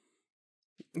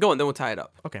 Go on, then we'll tie it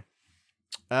up. Okay.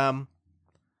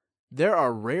 There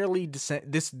are rarely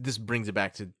this brings it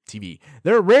back to TV.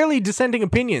 There are rarely dissenting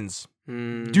opinions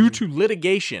due to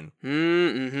litigation.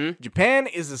 Mm-hmm. Japan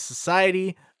is a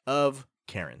society of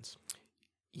Karens.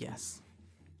 Yes.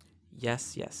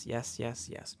 Yes.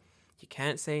 You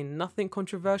can't say nothing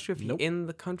controversial if Nope. you're in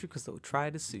the country because they'll try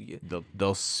to sue you.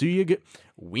 They'll sue you.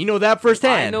 We know that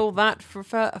firsthand. I know that for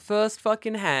first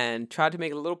fucking hand. Tried to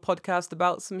make a little podcast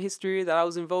about some history that I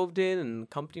was involved in, and the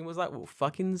company was like, we'll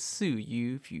fucking sue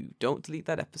you if you don't delete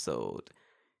that episode.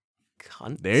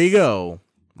 Cunts. There you go.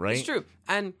 Right? It's true.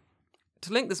 And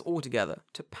to link this all together,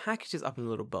 to package this up in a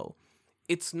little bow,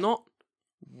 it's not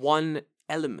one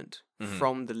element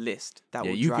from the list that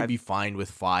will you drive... could be fine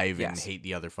with 5 and Yes. hate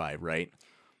the other 5, right?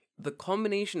 The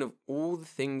combination of all the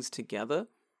things together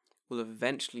will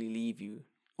eventually leave you,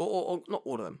 or not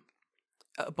all of them,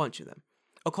 a bunch of them.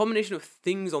 A combination of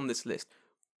things on this list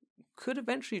could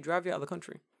eventually drive you out of the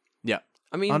country. Yeah.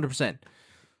 I mean, 100%.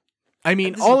 I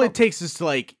mean, this is all a it takes is to,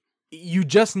 like, you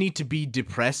just need to be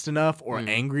depressed enough or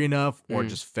angry enough or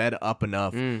just fed up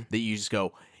enough that you just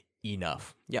go,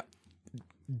 enough. Yeah.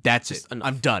 That's it. enough.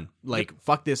 I'm done. Like,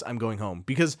 fuck this. I'm going home.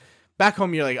 Because back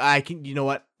home, you're like, you know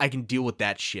what? I can deal with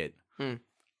that shit.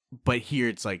 But here,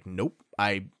 it's like, nope.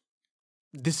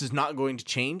 This is not going to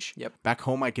change. Yep. Back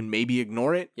home, I can maybe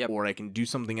ignore it Yep. or I can do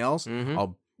something else.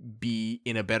 I'll be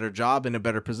in a better job, in a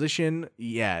better position.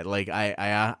 Yeah, like,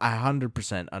 I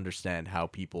 100% understand how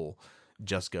people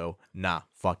just go, nah,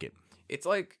 fuck it. It's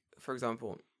like, for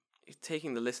example,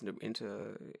 taking the listener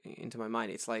into my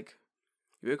mind, it's like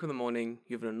you wake up in the morning,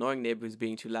 you have an annoying neighbor who's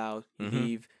being too loud, you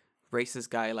leave,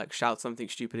 racist guy like shouts something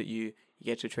stupid at you, you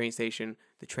get to a train station,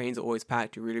 the trains are always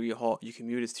packed, you're really hot, your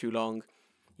commute is too long,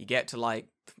 you get to like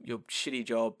your shitty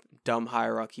job, dumb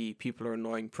hierarchy, people are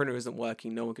annoying, printer isn't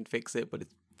working, no one can fix it, but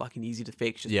it's fucking easy to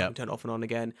fix, just fucking turn it off and on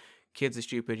again. Kids are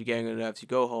stupid, you're getting on their nerves, you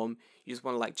go home, you just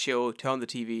want to like chill, turn on the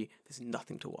TV, there's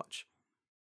nothing to watch.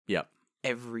 Yep.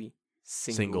 Every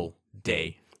Single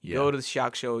day. You go to the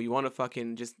Shark Show, you want to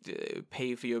fucking just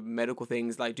pay for your medical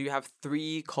things. Like, do you have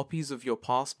 3 copies of your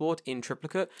passport in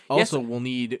triplicate? Also, we'll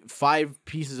need 5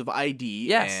 pieces of ID.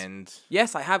 Yes. And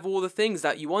Yes, I have all the things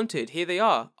that you wanted. Here they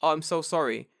are. Oh, I'm so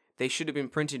sorry. They should have been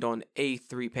printed on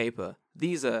A3 paper.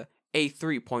 These are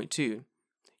A3.2.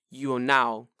 You are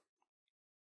now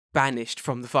banished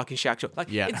from the fucking Shark Show. Like,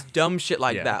 it's dumb shit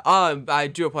like that. Oh, I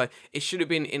do apologize. It should have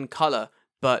been in color,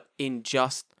 but in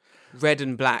just red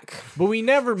and black. But we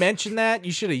never mentioned that.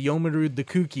 You should have Yomaru'd the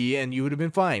kooky and you would have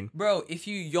been fine. Bro, if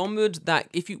you yommered that,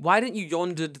 why didn't you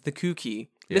yondered the kooky?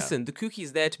 Yeah. Listen, the kooky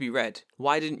is there to be read.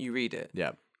 Why didn't you read it?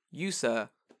 Yeah. You, sir,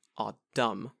 are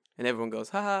dumb. And everyone goes,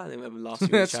 haha, and then everyone laughs at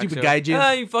you. That stupid gaijin.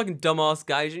 Ah, you fucking dumbass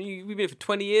gaijin. We've been here for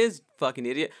 20 years, fucking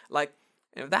idiot. Like,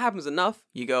 and if that happens enough,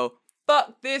 you go,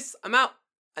 fuck this, I'm out.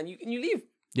 And you leave.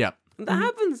 Yeah. And that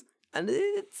happens. And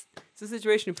it's a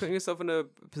situation you're putting yourself in a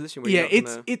position where you're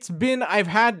not it's been, I've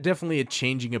had definitely a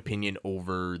changing opinion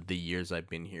over the years I've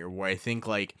been here, where I think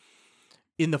like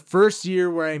in the first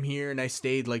year where I'm here and I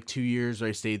stayed like 2 years or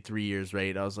I stayed 3 years,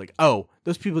 right? I was like, oh,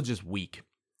 those people just weak.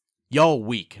 Y'all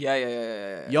weak.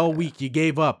 Yeah. Y'all weak. You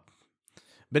gave up.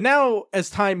 But now as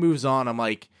time moves on, I'm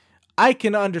like, I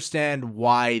can understand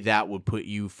why that would put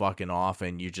you fucking off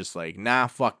and you're just like, nah,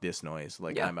 fuck this noise.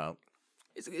 Like, I'm out.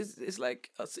 It's like,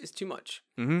 it's too much.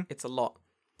 Mm-hmm. It's a lot.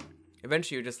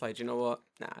 Eventually, you're just like, you know what?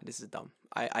 Nah, this is dumb.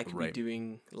 I could be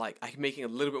doing, like, I could be making a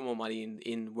little bit more money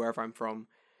in wherever I'm from,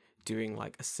 doing,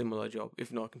 like, a similar job,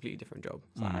 if not a completely different job.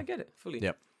 So I get it, fully.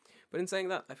 Yep. But in saying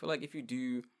that, I feel like if you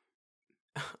do,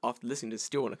 after listening to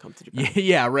still want to come to Japan.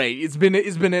 Yeah, right. It's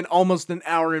been almost an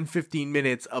hour and 15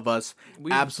 minutes of us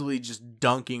absolutely just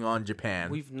dunking on Japan.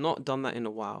 We've not done that in a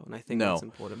while, and I think that's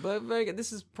important. But very good.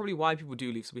 This is probably why people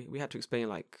do leave, so we had to explain,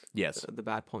 like, the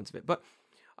bad points of it. But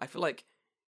I feel like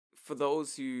for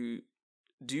those who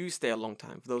do stay a long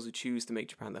time, for those who choose to make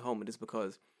Japan their home, it is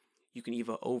because you can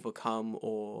either overcome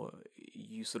or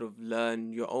you sort of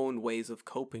learn your own ways of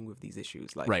coping with these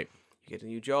issues. Like, you get a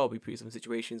new job, you put yourself in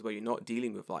situations where you're not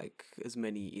dealing with, like, as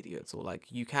many idiots, or, like,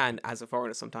 you can, as a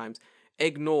foreigner sometimes,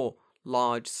 ignore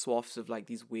large swaths of, like,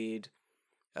 these weird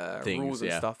rules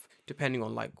and stuff, depending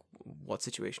on, like, what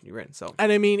situation you're in. So,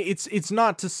 and I mean, it's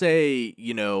not to say,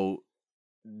 you know,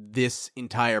 this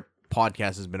entire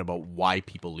podcast has been about why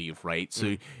people leave, right?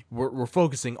 So we're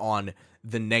focusing on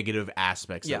the negative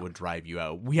aspects that would drive you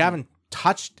out. We haven't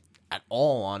touched at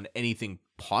all on anything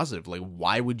positive. Like,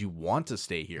 why would you want to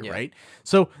stay here, right?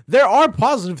 So there are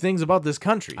positive things about this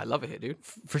country. I love it here, dude.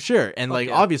 For sure. And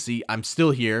obviously I'm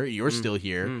still here, you're still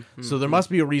here. So there must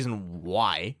be a reason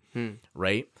why,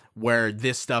 right? Where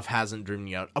this stuff hasn't driven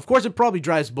you out. Of course, it probably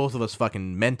drives both of us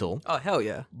fucking mental. Oh, hell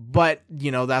yeah. But,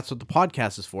 you know, that's what the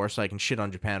podcast is for, so I can shit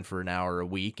on Japan for an hour a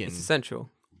week and it's essential.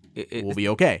 We'll be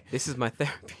okay. This is my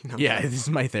therapy. This is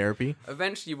my therapy.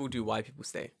 Eventually, we'll do why people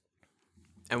stay.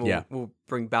 and we'll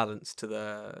bring balance to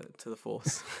the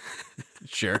force.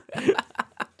 Sure.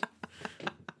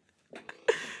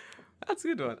 That's a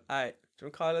good one. All right. Do you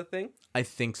want to call it a thing? I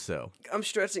think so. I'm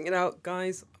stretching it out,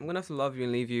 guys. I'm gonna have to love you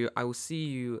and leave you. I will see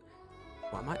you.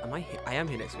 Well, am I here? I am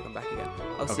here next week. I'm back again.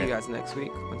 I'll see you guys next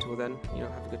week. Until then,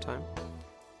 have a good time.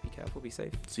 Be careful. Be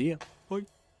safe. See ya. Bye.